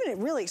 and even at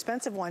really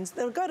expensive ones,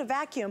 they'll go to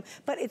vacuum,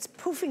 but it's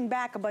poofing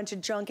back a bunch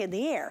of junk in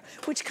the air,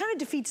 which kind of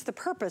defeats the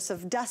purpose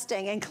of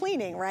dusting and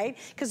cleaning, right?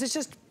 Because it's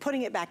just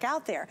putting it back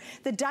out there.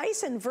 The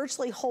Dyson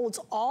virtually holds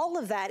all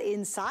of that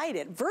inside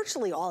it,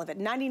 virtually all of it,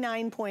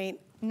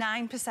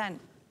 99.9%.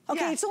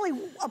 Okay, it's only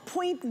a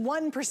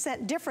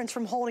 0.1% difference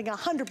from holding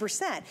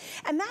 100%.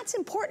 And that's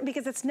important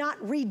because it's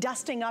not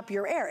redusting up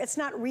your air. It's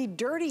not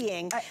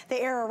re-dirtying the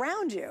air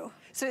around you.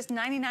 So it's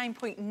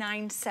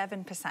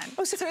 99.97%.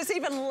 Oh, so it's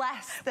even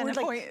less than a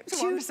like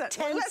 0.1%.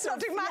 Well, let's not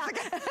do math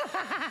again.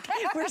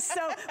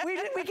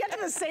 we get to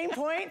the same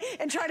point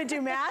and try to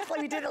do math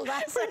like we did it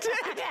last time.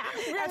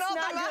 We're not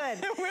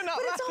good. We're not,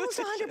 but it's almost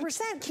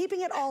 100%,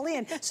 keeping it all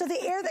in. So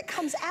the air that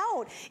comes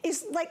out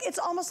is like, it's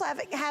almost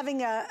like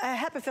having a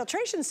HEPA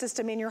filtration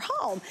system in your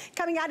home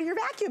coming out of your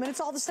vacuum, and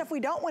it's all the stuff we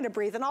don't want to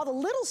breathe and all the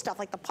little stuff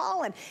like the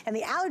pollen and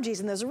the allergies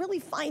and those really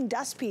fine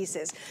dust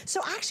pieces.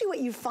 So actually what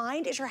you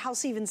find is your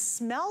house even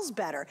smells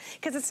better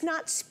because it's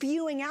not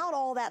spewing out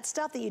all that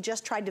stuff that you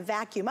just tried to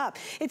vacuum up.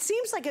 It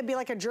seems like it'd be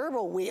like a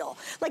gerbil wheel.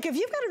 Like if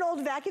you've got an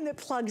old vacuum that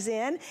plugs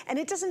in and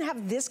it doesn't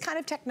have this kind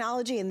of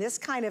technology and this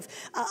kind of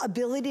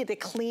ability to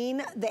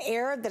clean the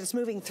air that is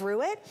moving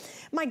through it,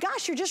 my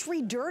gosh, you're just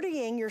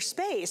re-dirtying your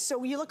space.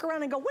 So you look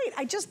around and go, wait,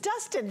 I just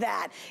dusted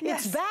that.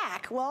 Yes. It's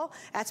back. Well,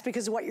 that's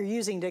because of what you're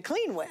using to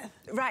clean with.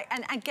 Right,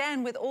 and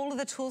again, with all of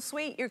the tool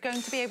suite, you're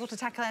going to be able to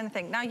tackle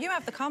anything. Now you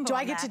have the combo. Do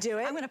I get to do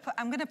it?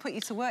 I'm gonna put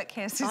you to work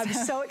here, Suzanne. I'm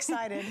so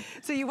excited.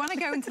 So you want to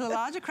go into the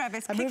larger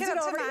crevice, I kick moved it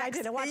up over. to max. I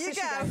didn't watch this.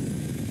 Go.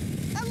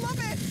 I love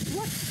it.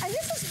 Look, and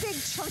this is big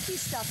chunky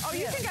stuff. Oh,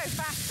 you can go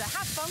faster.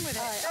 Have fun with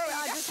it.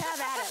 I'll just have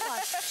at it.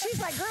 Look.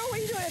 She's like, girl, what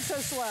are you doing it so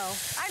slow?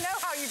 I know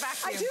how you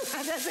vacuum. I do.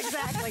 That's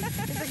exactly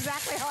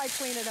how I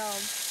clean at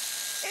home.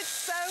 It's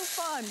so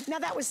fun. Now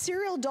that was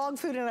cereal, dog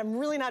food, and I'm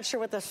really not sure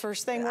what the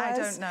first thing was. I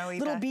don't know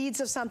either. Little beads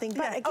of something.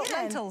 But again,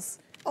 lentils.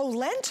 Oh,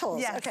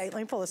 lentils. Yes. Okay, let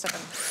me pull this up.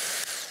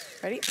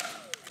 Ready?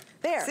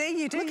 There.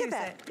 See, you do Look use at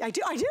that. it. I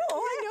do. Oh, yeah.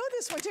 I know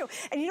this one too.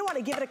 And you know what?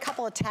 I give it a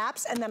couple of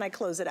taps and then I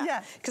close it up.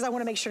 Yeah. Because I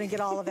want to make sure to get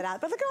all of it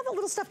out. But look at all the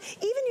little stuff.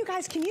 Even you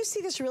guys, can you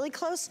see this really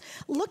close?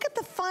 Look at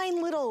the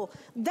fine little,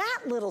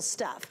 that little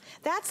stuff.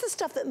 That's the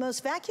stuff that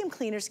most vacuum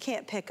cleaners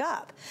can't pick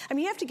up. I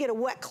mean, you have to get a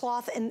wet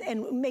cloth and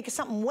make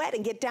something wet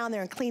and get down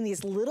there and clean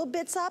these little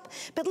bits up.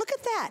 But look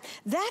at that.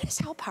 That is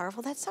how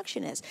powerful that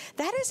suction is.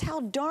 That is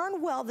how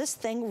darn well this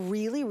thing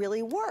really,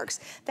 really works.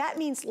 That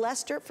means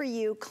less dirt for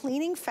you,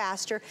 cleaning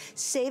faster,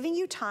 saving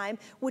you time,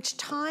 which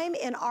time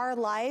in our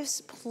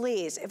lives,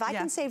 please, if I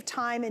can save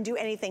time and do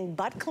anything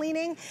but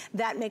cleaning,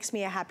 that makes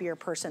me a happier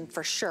person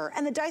for sure.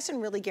 And the Dyson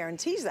really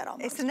guarantees that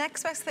almost. It's the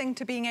next best thing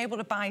to being able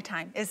to buy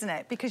time, isn't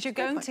it? Because you're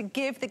going to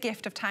give the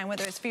gift of time,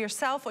 whether it's for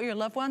yourself or your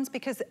loved ones,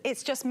 because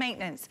it's just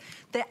maintenance.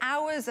 The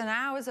hours and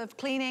hours of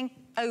cleaning,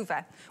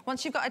 over.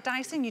 Once you've got a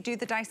Dyson, you do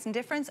the Dyson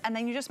difference, and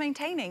then you're just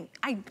maintaining.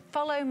 I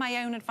follow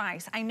my own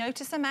advice. I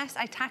notice a mess,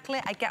 I tackle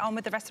it, I get on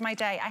with the rest of my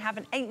day. I have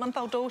an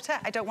 8-month-old daughter,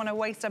 I don't want to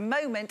waste a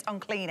moment on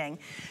cleaning.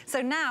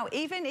 So now,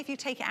 even if you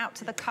take it out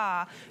to the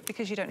car,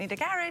 because you don't need a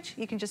garage,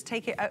 you can just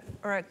take it,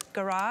 or a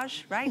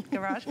garage, right?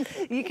 Garage.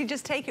 You can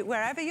just take it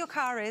wherever your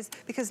car is,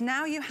 because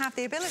now you have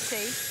the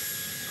ability,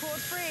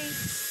 cord-free,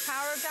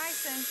 power of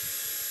Dyson.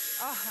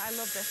 Oh, I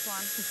love this one.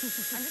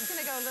 I'm just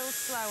gonna go a little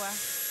slower.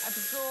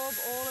 Absorb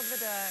all of the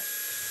dirt.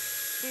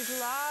 These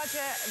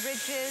larger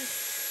ridges.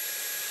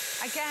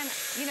 Again,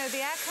 you know,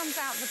 the air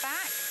comes out the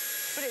back,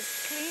 but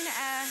it's cleaner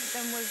air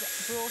than was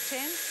brought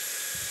in.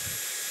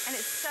 And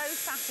it's so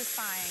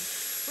satisfying.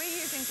 We're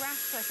using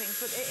grass clippings,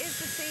 but it is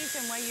the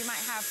season where you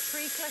might have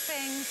tree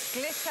clippings,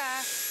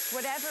 glitter,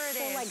 whatever it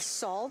is. Or like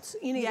salt,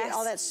 you know, you get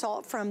all that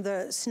salt from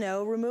the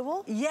snow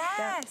removal.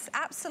 Yes,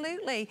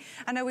 absolutely.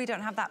 I know we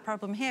don't have that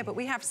problem here, but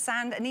we have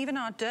sand, and even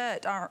our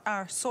dirt,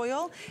 our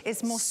soil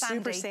is more sandy.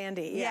 Super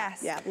sandy,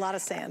 yes. Yeah, a lot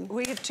of sand.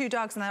 We have 2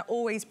 dogs and they're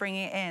always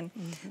bringing it in.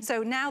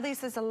 So now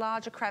this is a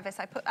larger crevice.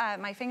 I put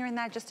my finger in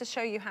there just to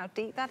show you how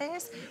deep that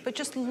is, but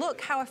just look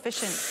how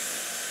efficient.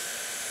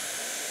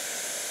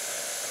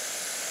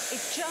 It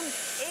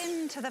jumps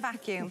into the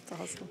vacuum.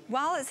 That's awesome.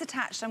 While it's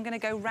attached, I'm gonna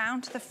go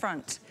round to the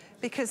front,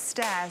 because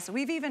stairs,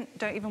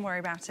 don't even worry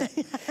about it.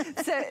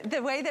 So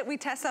the way that we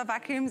test our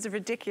vacuums is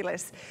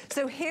ridiculous.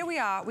 So here we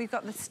are, we've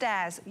got the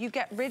stairs. You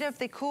get rid of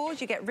the cord,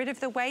 you get rid of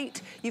the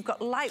weight, you've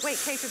got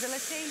lightweight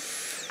capability.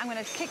 I'm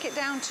gonna kick it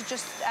down to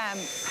just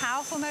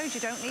powerful mode. You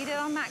don't need it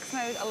on max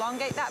mode.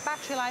 Elongate that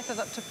battery life of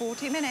up to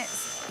 40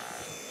 minutes.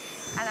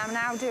 And I'm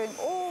now doing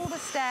all the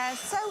stairs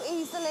so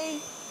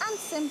easily and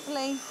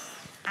simply,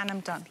 and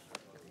I'm done.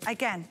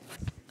 Again,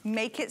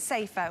 make it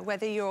safer.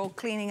 Whether you're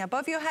cleaning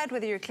above your head,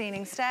 whether you're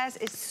cleaning stairs,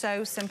 it's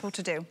so simple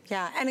to do.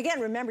 Yeah, and again,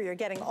 remember, you're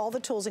getting all the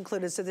tools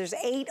included. So there's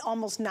 8,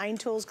 almost 9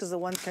 tools because the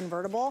one's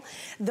convertible.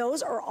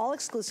 Those are all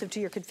exclusive to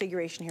your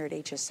configuration here at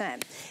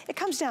HSN. It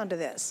comes down to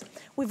this.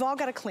 We've all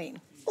got to clean.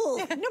 Ooh,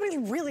 nobody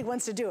really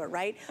wants to do it,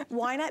 right?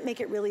 Why not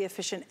make it really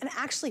efficient and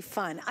actually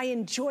fun? I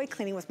enjoy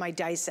cleaning with my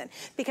Dyson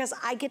because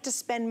I get to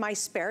spend my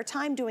spare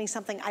time doing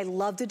something I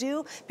love to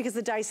do because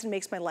the Dyson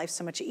makes my life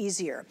so much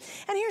easier.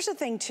 And here's the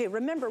thing too,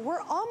 remember,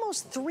 we're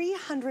almost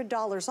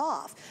 $300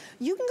 off.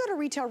 You can go to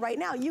retail right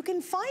now. You can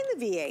find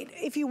the V8.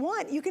 If you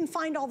want, you can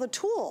find all the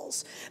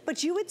tools,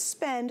 but you would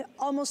spend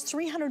almost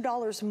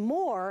 $300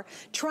 more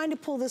trying to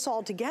pull this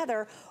all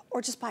together,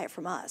 or just buy it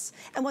from us.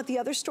 And what the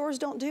other stores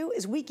don't do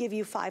is we give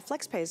you 5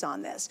 flex pays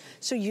on this.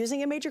 So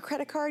using a major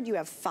credit card, you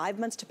have 5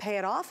 months to pay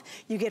it off.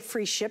 You get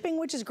free shipping,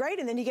 which is great,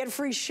 and then you get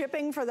free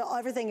shipping for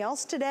everything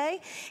else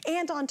today.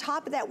 And on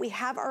top of that, we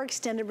have our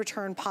extended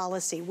return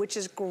policy, which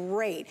is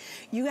great.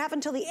 You have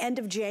until the end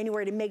of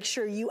January to make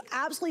sure you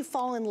absolutely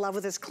fall in love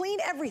with this. Clean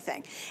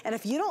everything. And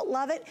if you don't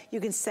love it, you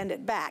can send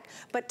it back.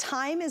 But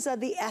time is of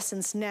the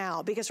essence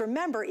now, because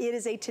remember, it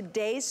is a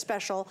today's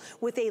special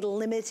with a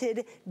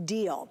limited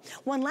deal.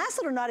 One last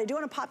little note, I do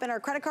want to pop in our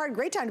credit card.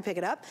 Great time to pick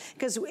it up,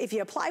 because if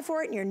you apply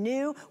for it and you're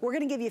new, we're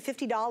going to give you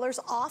 $50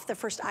 off the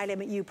first item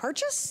that you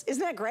purchase.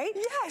 Isn't that great?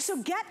 Yes.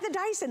 So get the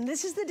Dyson.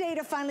 This is the day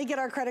to finally get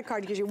our credit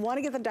card, because you want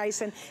to get the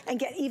Dyson and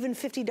get even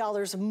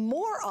 $50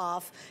 more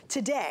off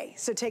today.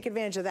 So take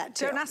advantage of that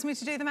too. Don't ask me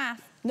to do the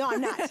math. No,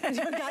 I'm not.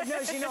 God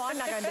knows, you know I'm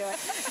not going to do it.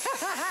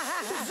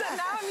 So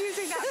now I'm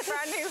using that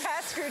brand new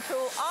hair screw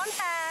tool on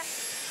hair.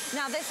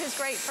 Now this is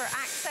great for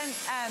accent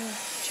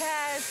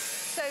chairs,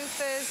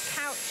 sofas,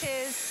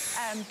 couches,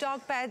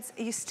 dog beds.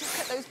 You still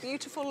get those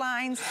beautiful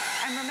lines.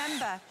 And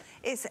remember,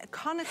 it's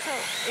conical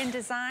in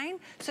design,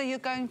 so you're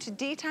going to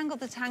detangle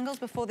the tangles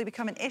before they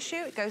become an issue.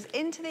 It goes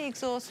into the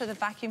exhaust so the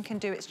vacuum can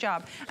do its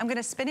job. I'm going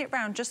to spin it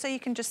round just so you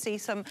can just see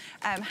some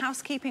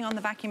housekeeping on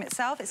the vacuum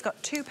itself. It's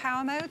got 2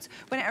 power modes.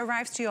 When it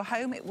arrives to your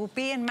home, it will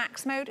be in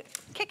max mode.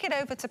 Kick it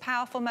over to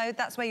powerful mode.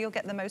 That's where you'll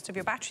get the most of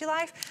your battery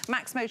life.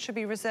 Max mode should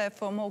be reserved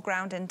for more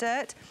ground and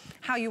dirt.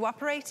 How you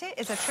operate it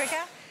is a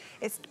trigger.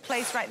 It's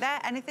placed right there.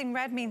 Anything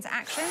red means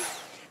action.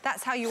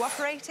 That's how you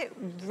operate it.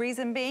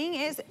 Reason being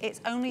is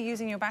it's only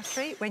using your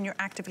battery when you're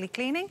actively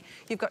cleaning.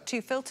 You've got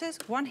 2 filters,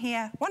 one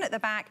here, one at the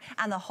back,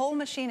 and the whole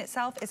machine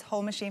itself is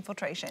whole machine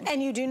filtration.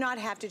 And you do not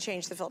have to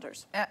change the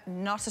filters.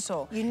 Not at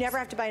all. You never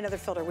have to buy another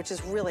filter, which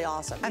is really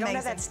awesome. You don't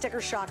have that sticker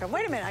shock of,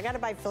 wait a minute, I got to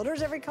buy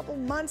filters every couple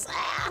months.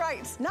 Ah,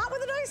 right. Not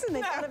with the Dyson,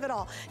 they've got it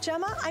all.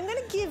 Gemma, I'm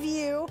going to give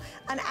you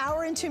an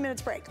hour and 2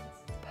 minutes break.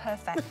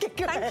 Perfect.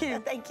 Okay, thank you.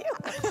 Thank you.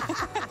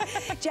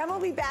 Gemma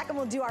will be back and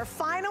we'll do our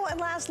final and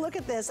last look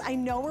at this. I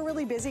know we're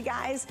really busy,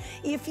 guys.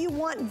 If you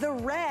want the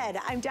red,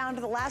 I'm down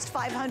to the last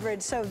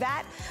 500. So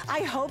that, I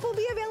hope, will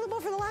be available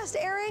for the last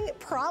airing.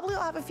 Probably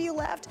will have a few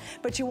left,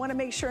 but you want to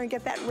make sure and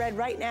get that red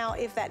right now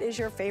if that is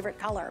your favorite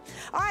color.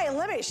 All right,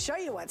 let me show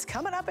you what's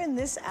coming up in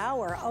this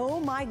hour. Oh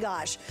my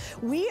gosh.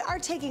 We are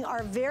taking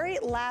our very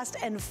last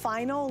and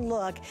final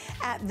look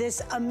at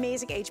this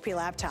amazing HP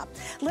laptop.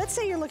 Let's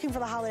say you're looking for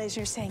the holidays and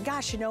you're saying,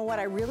 gosh, you know what,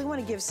 I really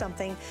want to give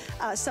somebody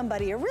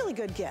a really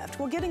good gift.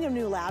 Well, getting a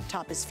new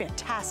laptop is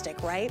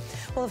fantastic, right?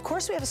 Well, of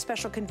course we have a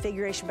special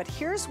configuration, but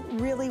here's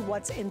really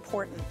what's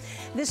important.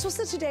 This was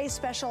the today's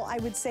special, I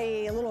would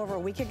say a little over a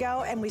week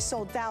ago, and we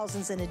sold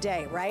thousands in a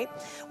day, right?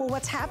 Well,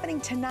 what's happening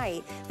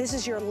tonight, this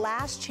is your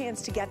last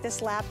chance to get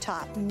this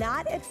laptop,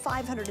 not at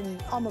 $500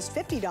 and almost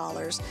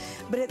 $50,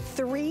 but at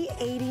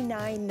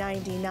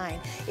 $389.99.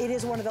 It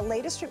is one of the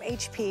latest from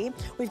HP.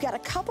 We've got a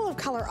couple of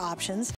color options.